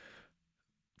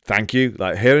 thank you.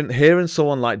 Like hearing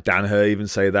someone like Danaher even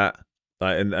say that,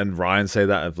 like, and Ryan say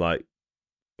that, of like,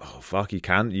 oh fuck, you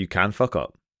can fuck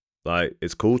up. Like,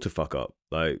 it's cool to fuck up.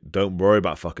 Like, don't worry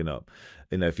about fucking up.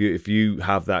 If you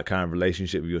have that kind of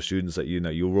relationship with your students, that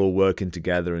you're all working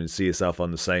together and see yourself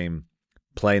on the same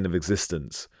plane of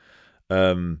existence,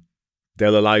 um,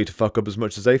 they'll allow you to fuck up as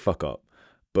much as they fuck up.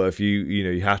 But if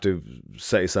you have to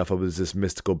set yourself up as this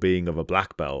mystical being of a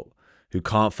black belt who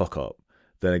can't fuck up,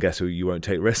 then I guess you won't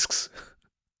take risks.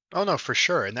 Oh no, for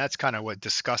sure. And that's kind of what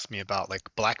disgusts me about like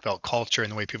black belt culture and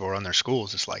the way people run their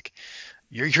schools. It's like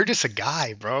you're just a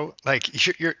guy, bro. Like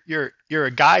you're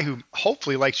a guy who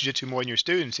hopefully likes jiu-jitsu more than your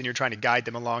students, and you're trying to guide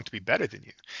them along to be better than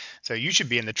you. So you should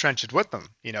be in the trenches with them,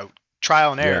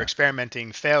 trial and error, Yeah,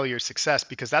 experimenting, failure, success,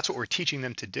 because that's what we're teaching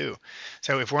them to do.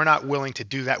 So if we're not willing to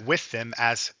do that with them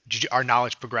as our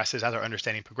knowledge progresses, as our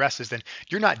understanding progresses, then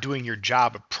you're not doing your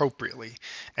job appropriately,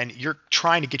 and you're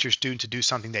trying to get your student to do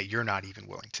something that you're not even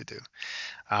willing to do.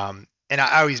 And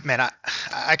I always, man,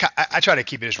 I try to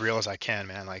keep it as real as I can,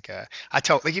 man. Like, I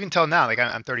tell, like, even till now, like,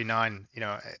 I'm 39,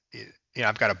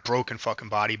 I've got a broken fucking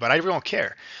body, but I really don't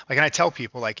care. Like, and I tell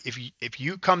people, like, if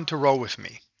you come to roll with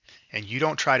me and you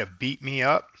don't try to beat me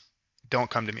up, don't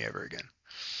come to me ever again.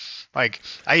 Like,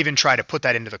 I even try to put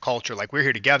that into the culture. Like, we're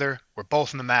here together, we're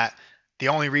both in the mat. The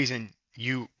only reason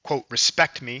you quote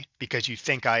respect me because you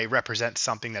think I represent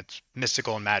something that's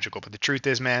mystical and magical. But the truth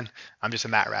is, man, I'm just a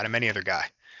mat rat. I'm any other guy.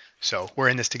 So we're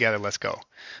in this together. Let's go,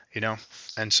 you know.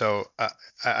 And so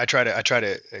I try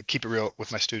to keep it real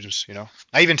with my students.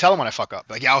 I even tell them when I fuck up,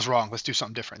 like, yeah, I was wrong. Let's do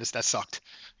something different. That sucked.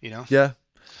 You know. Yeah,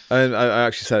 and I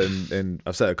actually said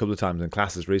I've said it a couple of times in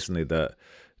classes recently that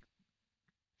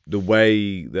the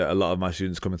way that a lot of my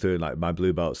students coming through, like my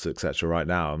blue belts, etc. Right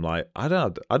now, I'm like, I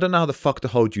don't know how the fuck to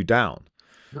hold you down.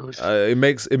 It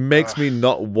makes Uh, me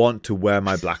not want to wear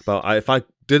my black belt. If I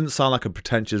didn't sound like a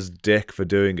pretentious dick for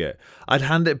doing it, I'd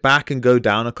hand it back and go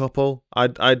down a couple.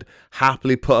 I'd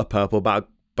happily put a purple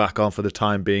back on for the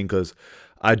time being because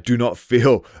I do not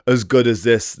feel as good as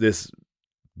this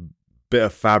bit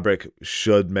of fabric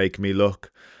should make me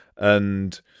look.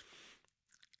 And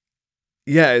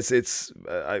yeah, I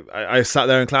sat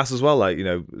there in class as well, like,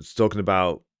 it's talking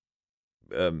about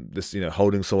this,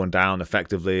 holding someone down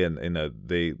effectively, and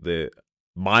the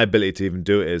my ability to even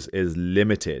do it is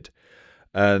limited,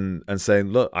 and saying,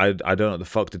 look, I don't know what the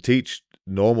fuck to teach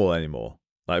normal anymore,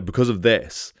 like, because of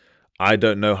this. I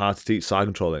don't know how to teach side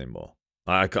control anymore.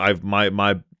 I've my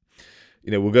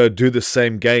we're going to do the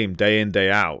same game day in day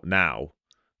out now,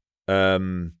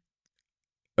 um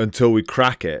until we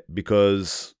crack it,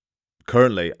 because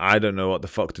currently I don't know what the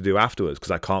fuck to do afterwards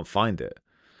because I can't find it.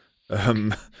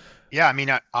 um Yeah, I mean,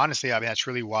 honestly, I mean, that's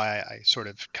really why I sort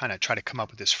of kind of try to come up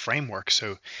with this framework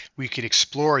so we could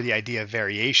explore the idea of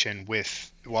variation with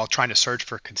while trying to search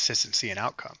for consistency and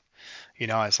outcome.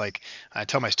 It's like I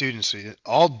tell my students,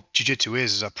 all jujitsu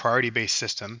is a priority-based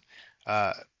system.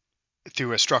 Uh,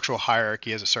 through a structural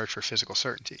hierarchy as a search for physical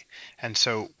certainty. And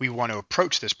so we want to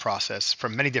approach this process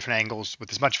from many different angles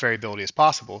with as much variability as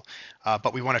possible,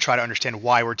 but we want to try to understand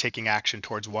why we're taking action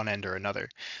towards one end or another.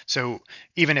 So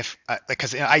even if,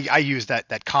 because I use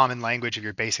that common language of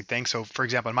your basic thing. So for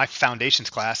example, in my foundations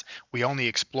class, we only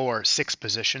explore 6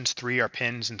 positions. 3 are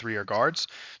pins and 3 are guards.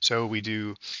 So we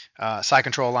do side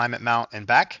control, alignment, mount, and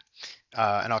back.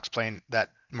 And I'll explain that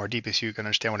more deeply so you can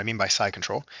understand what I mean by side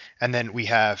control. And then we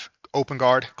have open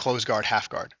guard, closed guard, half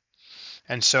guard.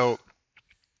 And so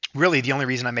really the only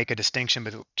reason I make a distinction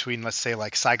between, let's say,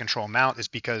 like side control and mount is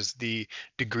because the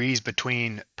degrees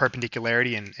between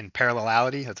perpendicularity and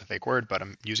parallelity, that's a fake word, but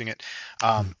I'm using it,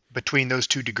 between those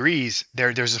 2 degrees,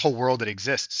 there's this whole world that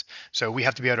exists. So we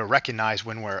have to be able to recognize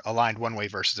when we're aligned one way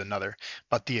versus another.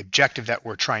 But the objective that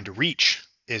we're trying to reach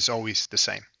is always the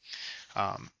same.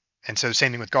 Um, and so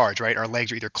same thing with guards, right? Our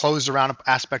legs are either closed around an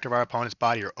aspect of our opponent's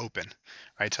body or open,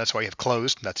 right? So that's why you have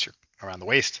closed, that's your around the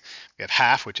waist. We have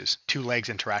half, which is 2 legs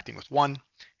interacting with one.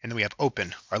 And then we have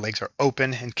open. Our legs are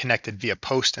open and connected via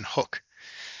post and hook.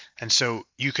 And so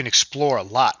you can explore a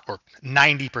lot, or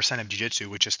 90% of jiu-jitsu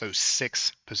with just those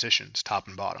 6 positions, top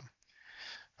and bottom.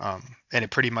 And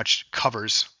it pretty much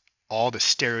covers all the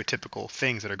stereotypical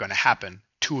things that are going to happen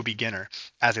to a beginner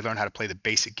as they learn how to play the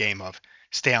basic game of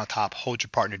stay on top, hold your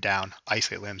partner down,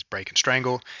 isolate limbs, break and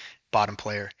strangle. Bottom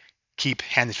player, keep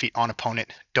hands and feet on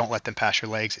opponent. Don't let them pass your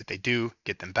legs. If they do,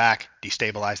 get them back,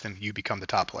 destabilize them. You become the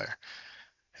top player.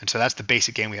 And so that's the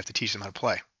basic game we have to teach them how to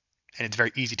play. And it's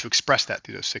very easy to express that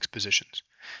through those 6 positions.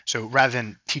 So rather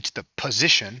than teach the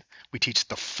position, we teach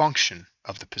the function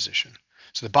of the position.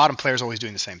 So the bottom player is always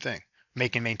doing the same thing,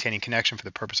 making and maintaining connection for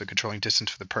the purpose of controlling distance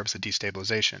for the purpose of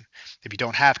destabilization. If you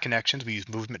don't have connections, we use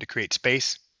movement to create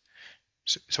space.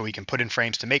 So we can put in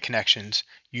frames to make connections,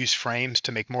 use frames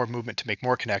to make more movement to make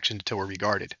more connections until we're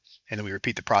regarded. And then we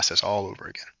repeat the process all over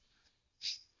again.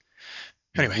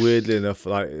 Anyway, Weirdly enough,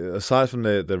 like, aside from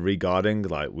the regarding,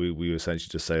 like, we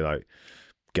essentially just say, like,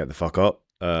 get the fuck up.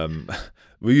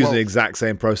 We're using well, the exact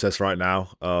same process right now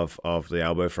of the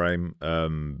elbow frame,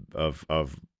 of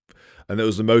and it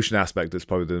was the motion aspect that's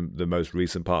probably the most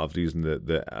recent part of using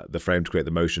the frame to create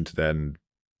the motion to then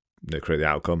create the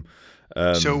outcome.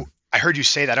 so I heard you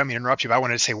say that. I don't mean to interrupt you, but I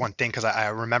wanted to say one thing because I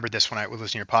remembered this when I was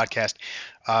listening to your podcast.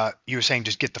 You were saying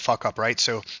just get the fuck up, right?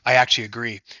 So I actually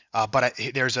agree. But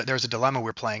there's a dilemma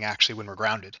we're playing actually when we're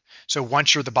grounded. So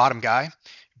once you're the bottom guy,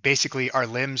 basically our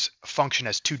limbs function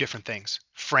as 2 different things: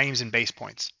 frames and base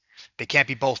points. They can't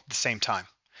be both at the same time.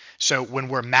 So when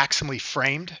we're maximally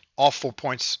framed, all 4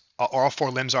 points or all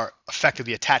 4 limbs are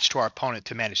effectively attached to our opponent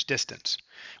to manage distance.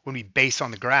 When we base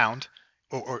on the ground,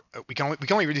 or we can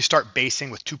only really start basing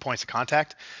with 2 points of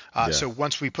contact. yeah, So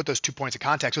once we put those 2 points of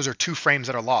contact, those are 2 frames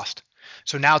that are lost.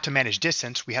 So now to manage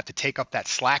distance, we have to take up that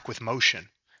slack with motion,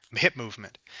 hip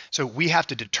movement. So we have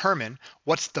to determine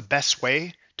what's the best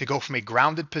way to go from a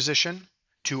grounded position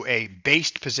to a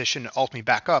based position and ultimately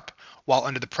back up while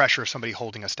under the pressure of somebody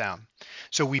holding us down.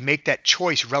 So we make that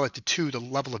choice relative to the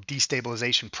level of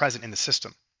destabilization present in the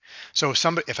system. So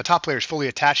if a top player is fully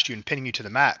attached to you and pinning you to the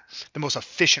mat, the most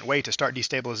efficient way to start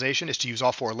destabilization is to use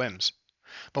all four limbs.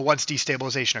 But once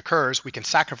destabilization occurs, we can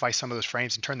sacrifice some of those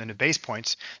frames and turn them into base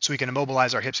points so we can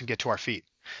immobilize our hips and get to our feet.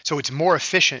 So it's more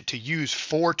efficient to use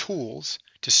four tools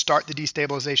to start the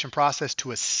destabilization process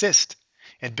to assist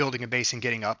in building a base and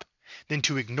getting up than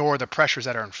to ignore the pressures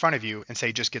that are in front of you and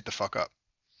say, just get the fuck up.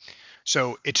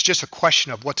 So it's just a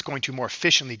question of what's going to more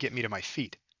efficiently get me to my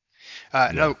feet.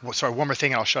 Yeah. One more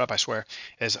thing, and I'll shut up, I swear,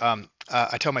 is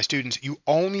I tell my students, you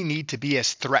only need to be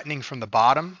as threatening from the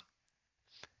bottom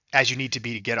as you need to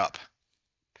be to get up.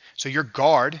 So your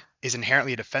guard is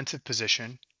inherently a defensive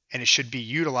position, and it should be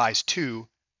utilized to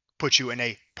put you in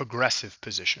a progressive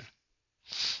position.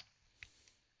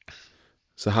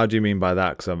 So how do you mean by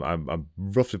that? Because I'm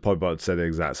roughly probably about to say the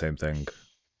exact same thing.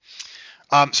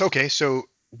 So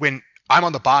when I'm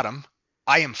on the bottom,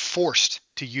 I am forced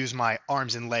to use my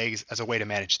arms and legs as a way to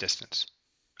manage distance.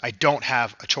 I don't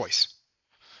have a choice.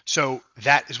 So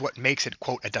that is what makes it,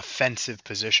 quote, a defensive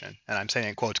position. And I'm saying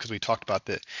in quotes because we talked about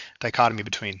the dichotomy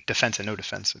between defense and no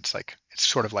defense. It's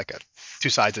sort of like a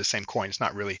two sides of the same coin. It's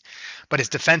not really, but it's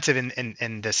defensive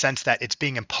in the sense that it's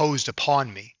being imposed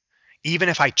upon me. Even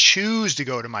if I choose to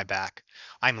go to my back,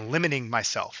 I'm limiting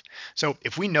myself. So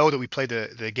if we know that we play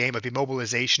the game of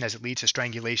immobilization as it leads to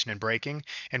strangulation and breaking,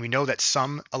 and we know that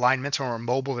some alignments are more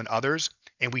mobile than others,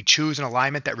 and we choose an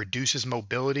alignment that reduces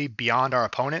mobility beyond our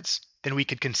opponents, then we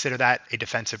could consider that a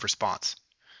defensive response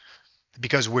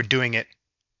because we're doing it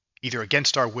either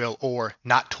against our will or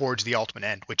not towards the ultimate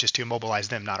end, which is to immobilize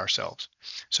them, not ourselves.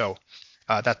 So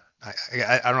I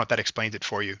don't know if that explains it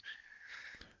for you,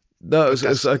 No, but it's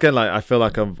that's again like I feel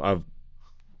like I've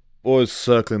always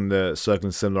circling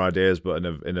similar ideas, but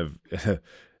in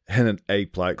in an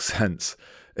ape like sense.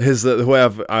 Is that the way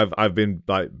I've been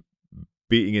like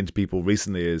beating into people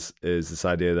recently is this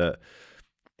idea that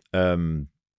um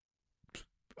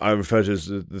I refer to as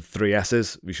the three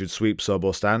S's. You should sweep, sub,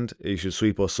 or stand. You should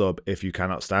sweep or sub if you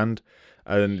cannot stand.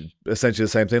 And essentially the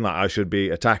same thing. Like I should be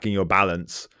attacking your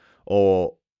balance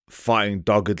or fighting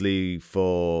doggedly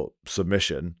for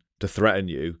submission to threaten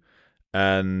you.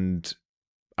 And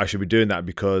I should be doing that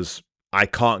because I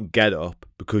can't get up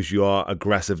because you are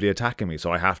aggressively attacking me.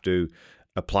 So I have to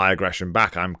apply aggression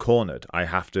back. I'm cornered. I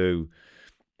have to,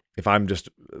 if I'm just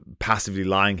passively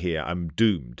lying here, I'm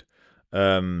doomed.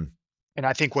 Um, and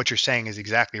I think what you're saying is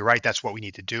exactly right. That's what we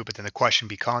need to do. But then the question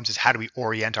becomes is how do we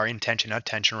orient our intention and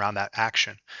attention around that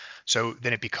action? So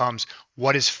then it becomes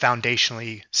what is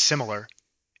foundationally similar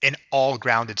in all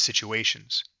grounded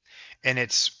situations. And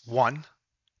it's one,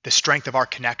 the strength of our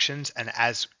connections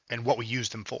and what we use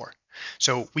them for.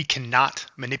 So we cannot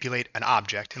manipulate an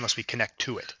object unless we connect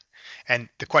to it. And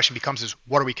the question becomes is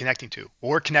what are we connecting to?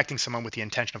 Well, we're connecting someone with the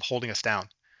intention of holding us down.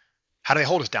 How do they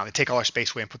hold us down? They take all our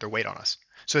space away and put their weight on us.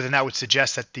 So then that would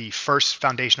suggest that the first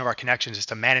foundation of our connections is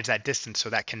to manage that distance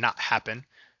so that cannot happen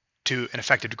to an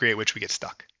effective degree at which we get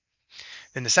stuck.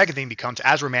 Then the second thing becomes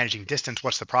as we're managing distance,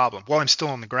 what's the problem? Well, I'm still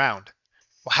on the ground.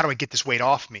 Well, how do I get this weight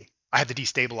off me? I have to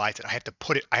destabilize it.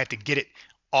 I have to get it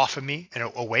off of me in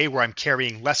a way where I'm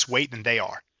carrying less weight than they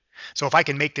are. So if I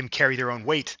can make them carry their own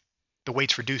weight, the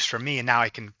weight's reduced from me and now I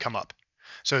can come up.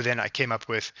 So then I came up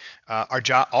with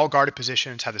all guarded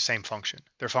positions have the same function.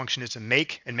 Their function is to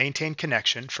make and maintain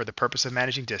connection for the purpose of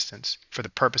managing distance, for the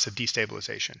purpose of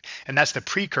destabilization. And that's the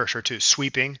precursor to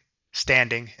sweeping,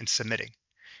 standing, and submitting.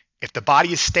 If the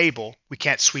body is stable, we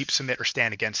can't sweep, submit, or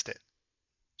stand against it.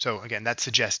 So again, that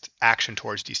suggests action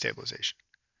towards destabilization.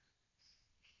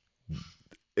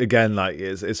 Again, like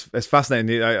it's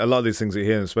fascinating. A lot of these things you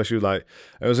hear, especially like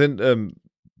I was in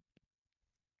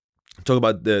talk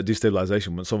about the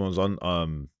destabilization when someone was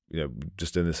on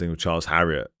just doing this thing with Charles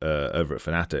Harriott over at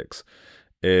Fanatics.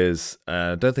 Is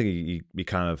I don't think he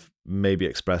kind of maybe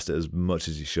expressed it as much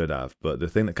as he should have, but the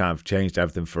thing that kind of changed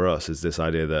everything for us is this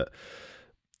idea that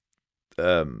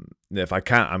if I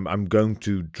can't, I'm going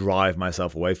to drive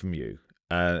myself away from you,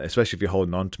 especially if you're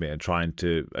holding on to me and trying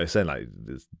to, I say like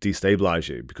destabilize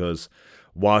you, because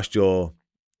whilst you're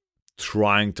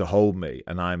trying to hold me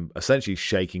and I'm essentially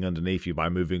shaking underneath you by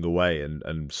moving away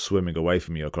and swimming away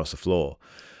from you across the floor,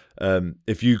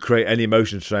 if you create any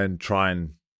emotion to try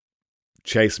and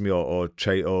chase me or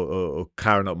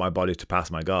carrying up my body to pass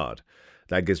my guard,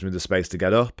 that gives me the space to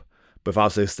get up. But if I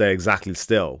stay exactly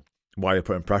still while you're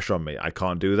putting pressure on me, I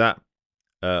can't do that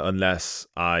unless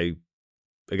I,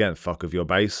 again, fuck with your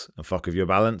base and fuck with your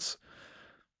balance.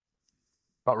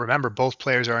 But remember, both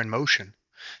players are in motion.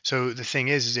 So the thing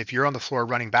is if you're on the floor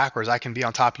running backwards, I can be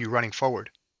on top of you running forward.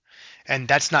 And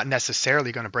that's not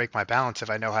necessarily going to break my balance if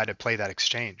I know how to play that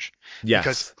exchange.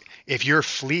 Because Yes. if you're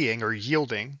fleeing or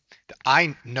yielding,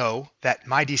 I know that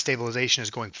my destabilization is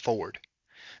going forward.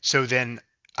 So then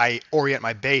I orient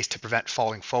my base to prevent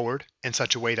falling forward in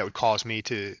such a way that would cause me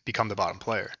to become the bottom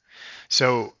player.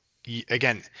 So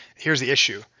again, here's the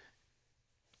issue.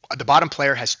 The bottom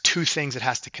player has two things it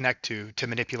has to connect to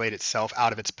manipulate itself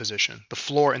out of its position, the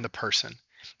floor and the person.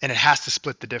 And it has to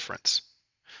split the difference.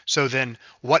 So then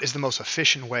what is the most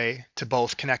efficient way to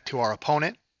both connect to our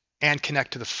opponent and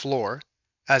connect to the floor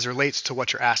as it relates to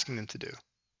what you're asking them to do?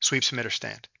 Sweep, submit, or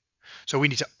stand. So we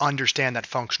need to understand that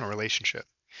functional relationship.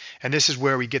 And this is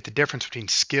where we get the difference between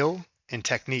skill and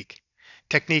technique.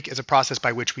 Technique is a process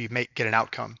by which we get an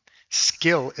outcome.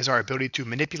 Skill is our ability to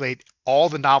manipulate all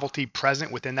the novelty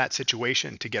present within that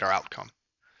situation to get our outcome.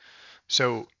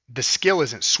 So the skill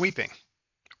isn't sweeping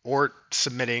or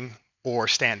submitting or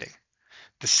standing.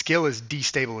 The skill is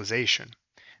destabilization,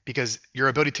 because your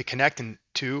ability to connect and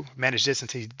to manage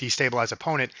distance and destabilize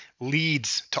opponent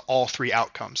leads to all three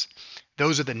outcomes.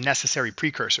 Those are the necessary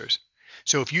precursors.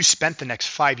 So if you spent the next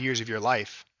 5 years of your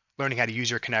life learning how to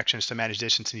use your connections to manage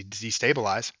distance and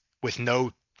destabilize with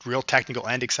no real technical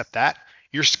end except that,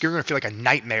 you're going to feel like a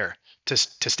nightmare to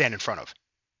stand in front of.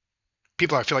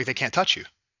 People are going to feel like they can't touch you.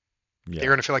 They're Yeah.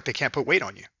 going to feel like they can't put weight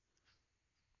on you.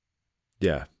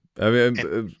 Yeah. I mean,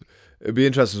 And it'd be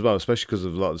interesting as well, especially because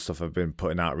of a lot of the stuff I've been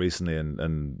putting out recently,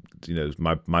 and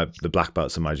my the black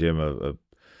belts in my gym are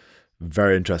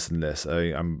very interested in this.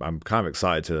 I'm kind of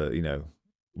excited to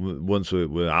once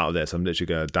we're out of this, I'm literally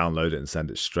going to download it and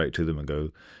send it straight to them and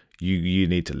go, you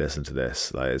need to listen to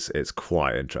this. Like it's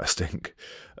quite interesting.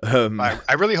 um,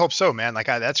 I really hope so, man. Like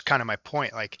that's kind of my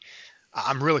point. Like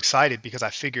I'm real excited because I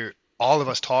figure all of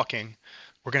us talking,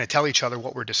 we're going to tell each other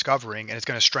what we're discovering, and it's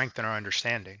going to strengthen our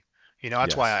understanding.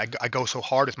 That's why yes, I go so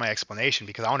hard with my explanation,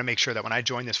 because I want to make sure that when I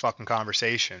join this fucking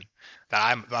conversation, that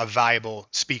I'm a valuable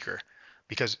speaker.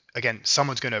 Because again,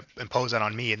 someone's going to impose that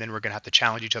on me, and then we're going to have to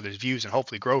challenge each other's views and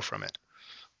hopefully grow from it.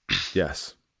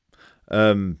 yes.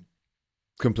 Um,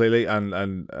 Completely, and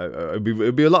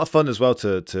it'd be a lot of fun as well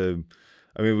to.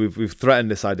 I mean, we've threatened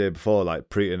this idea before, like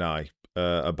Preet and I,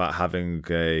 about having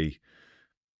a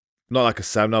not like a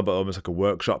seminar, but almost like a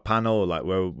workshop panel, like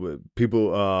where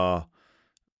people are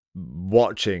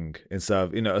watching instead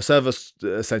of instead of us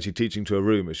essentially teaching to a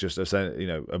room. It's just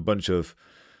a bunch of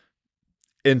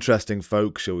interesting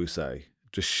folks, shall we say,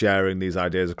 just sharing these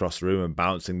ideas across the room and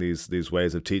bouncing these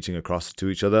ways of teaching across to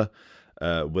each other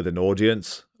with an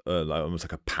audience, like almost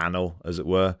like a panel, as it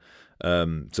were.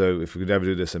 So if we could ever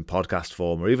do this in podcast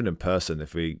form or even in person,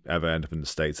 if we ever end up in the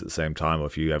States at the same time, or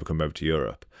if you ever come over to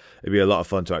Europe, it'd be a lot of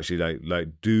fun to actually like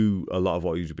do a lot of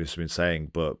what you've just been saying,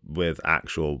 but with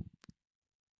actual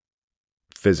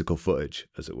physical footage,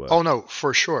 as it were. Oh no,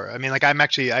 for sure. I mean, like I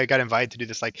got invited to do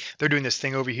this. Like they're doing this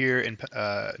thing over here in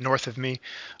north of me,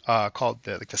 called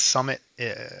the Summit.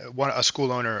 A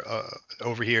school owner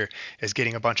over here is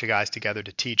getting a bunch of guys together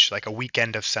to teach like a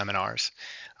weekend of seminars.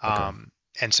 Okay.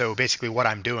 And so basically, what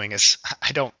I'm doing is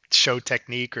I don't show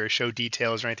technique or show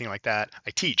details or anything like that.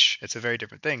 I teach. It's a very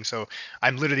different thing. So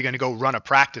I'm literally going to go run a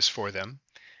practice for them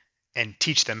and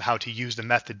teach them how to use the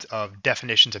methods of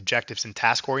definitions, objectives, and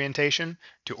task orientation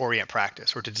to orient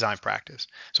practice or to design practice.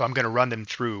 So I'm going to run them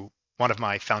through one of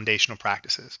my foundational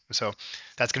practices. So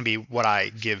that's going to be what I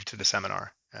give to the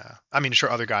seminar. I mean, sure,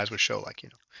 other guys would show like,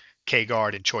 K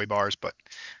guard and Choi bars, but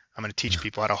I'm going to teach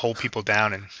people how to hold people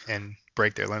down and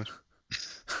break their limbs.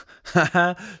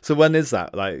 So when is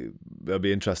that? Like, it'll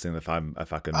be interesting if I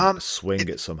can Um, swing it,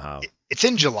 it somehow. it's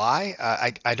in July.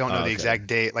 I don't know Oh, the okay. exact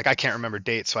date. Like I can't remember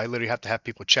dates, so I literally have to have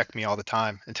people check me all the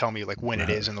time and tell me like when it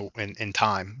is in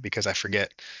time, because I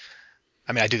forget.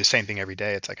 I mean, I do the same thing every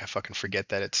day. It's like I fucking forget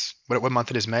that it's what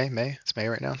month it is. May. May. It's May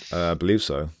right now. I believe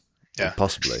so. Yeah.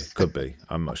 Possibly, could be.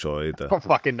 I'm not sure I either. don't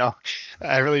fucking know.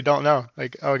 I really don't know.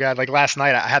 Like, oh God, like last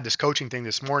night I had this coaching thing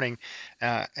this morning,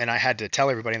 and I had to tell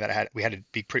everybody that we had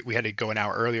to go an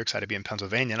hour earlier because I had to be in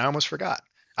Pennsylvania, and I almost forgot.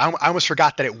 I almost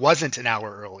forgot that it wasn't an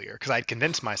hour earlier because I'd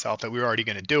convinced myself that we were already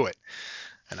going to do it,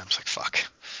 and I was like, fuck.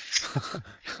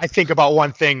 I think about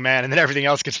one thing, man, and then everything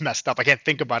else gets messed up. I can't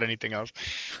think about anything else.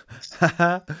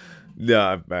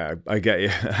 Yeah, I get you.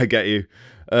 I get you.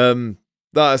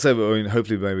 Like I said, I mean,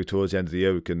 hopefully, maybe towards the end of the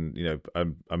year, we can.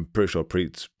 I'm pretty sure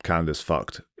Preet's calendar's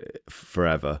fucked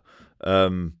forever.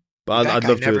 But That I'd guy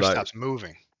love to, never like, stops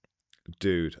moving.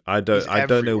 dude. He's I don't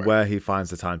know everywhere. where he finds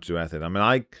the time to do anything. I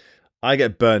mean, I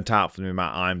get burnt out from the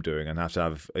amount I'm doing, and have to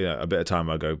have a bit of time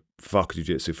where I go fuck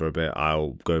jiu-jitsu for a bit.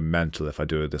 I'll go mental if I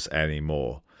do this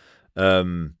anymore.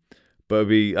 Um, but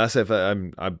I said,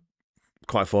 I'm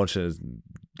quite fortunate.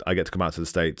 I get to come out to the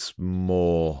States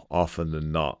more often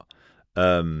than not.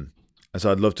 And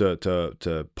so I'd love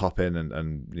to pop in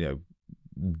and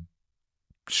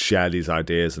share these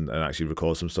ideas and actually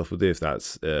record some stuff with you if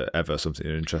that's ever something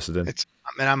you're interested in. It's, I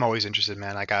mean, I'm always interested,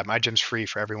 man. Like my gym's free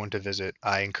for everyone to visit.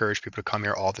 I encourage people to come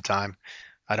here all the time.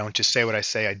 I don't just say what I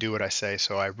say, I do what I say.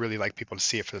 So I really like people to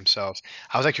see it for themselves.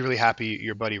 I was actually really happy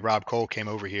your buddy Rob Cole came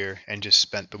over here and just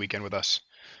spent the weekend with us.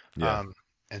 Yeah. Um,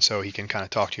 and so he can kind of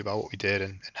talk to you about what we did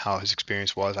and how his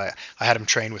experience was. I had him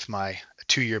train with my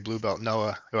 2-year blue belt,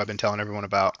 Noah, who I've been telling everyone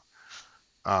about.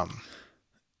 Um,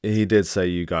 He did say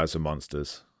you guys are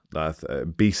monsters,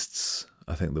 beasts.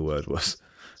 I think the word was.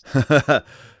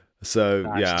 So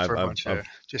it's yeah, just for I've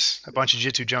just a bunch of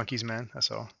jiu-jitsu junkies, man.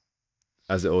 That's all.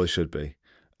 as it always should be.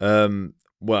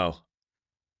 Well,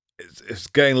 it's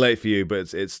getting late for you,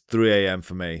 but it's 3 a.m.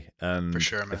 for me, For and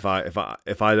sure, man.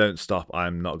 if I don't stop,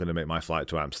 I'm not going to make my flight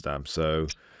to Amsterdam. So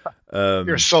You're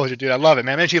a um, soldier, dude. I love it,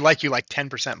 man. It makes you like you like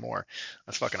 10% more.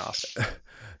 That's fucking awesome.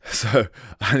 so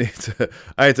I need to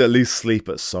at least sleep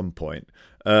at some point.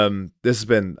 This has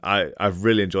been I've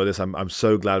really enjoyed this. I'm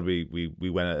so glad we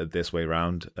went at it this way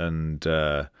round and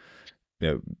you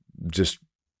know just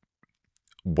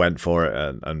went for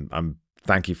it and I'm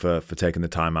thank you for taking the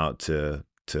time out to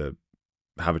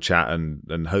have a chat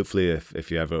and hopefully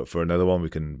if you ever for another one we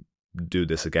can do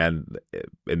this again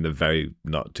in the very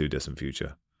not too distant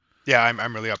future. Yeah,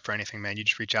 I'm really up for anything, man. You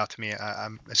just reach out to me.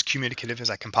 I'm as communicative as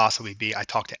I can possibly be. I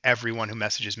talk to everyone who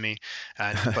messages me,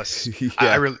 and plus, I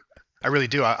Yeah, really, I really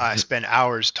do. I spend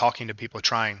hours talking to people,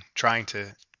 trying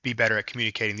to be better at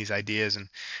communicating these ideas,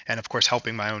 and of course,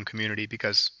 helping my own community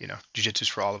because jujitsu's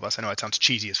for all of us. I know it sounds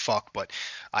cheesy as fuck, but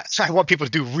I want people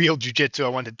to do real jujitsu. I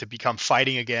want it to become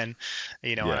fighting again,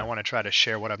 and I yeah, want to try to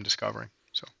share what I'm discovering.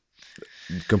 So.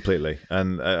 completely.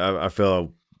 And I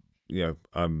feel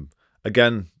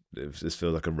again this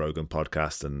feels like a Rogan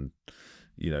podcast, and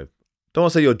don't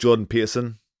want to say you're Jordan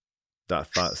Peterson.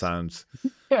 That sounds.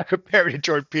 Yeah, compare me to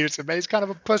Jordan Peterson, man. He's kind of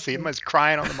a pussy. He's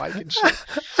crying on the mic and shit.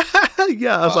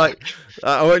 Yeah, I was Fuck. like,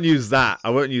 I won't use that. I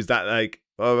won't use that. Like,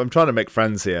 I'm trying to make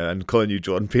friends here, and calling you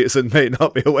Jordan Peterson may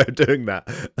not be a way of doing that.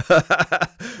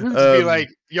 To be like,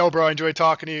 yo, bro, I enjoyed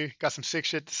talking to you. Got some sick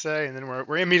shit to say, and then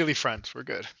we're immediately friends. We're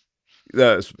good.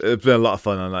 Yeah, it's been a lot of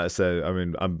fun, and like I said, I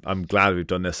mean, I'm glad we've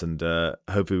done this, and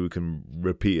hopefully we can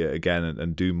repeat it again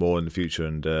and do more in the future.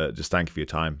 And just thank you for your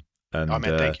time. Oh And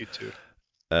man, thank you too.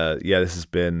 yeah, this has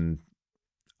been.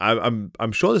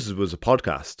 I'm sure this was a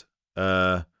podcast,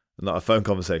 not a phone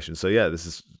conversation. So yeah, this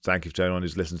is thank you to anyone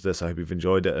who's listened to this. I hope you've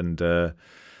enjoyed it, and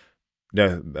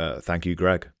thank you,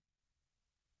 Greg.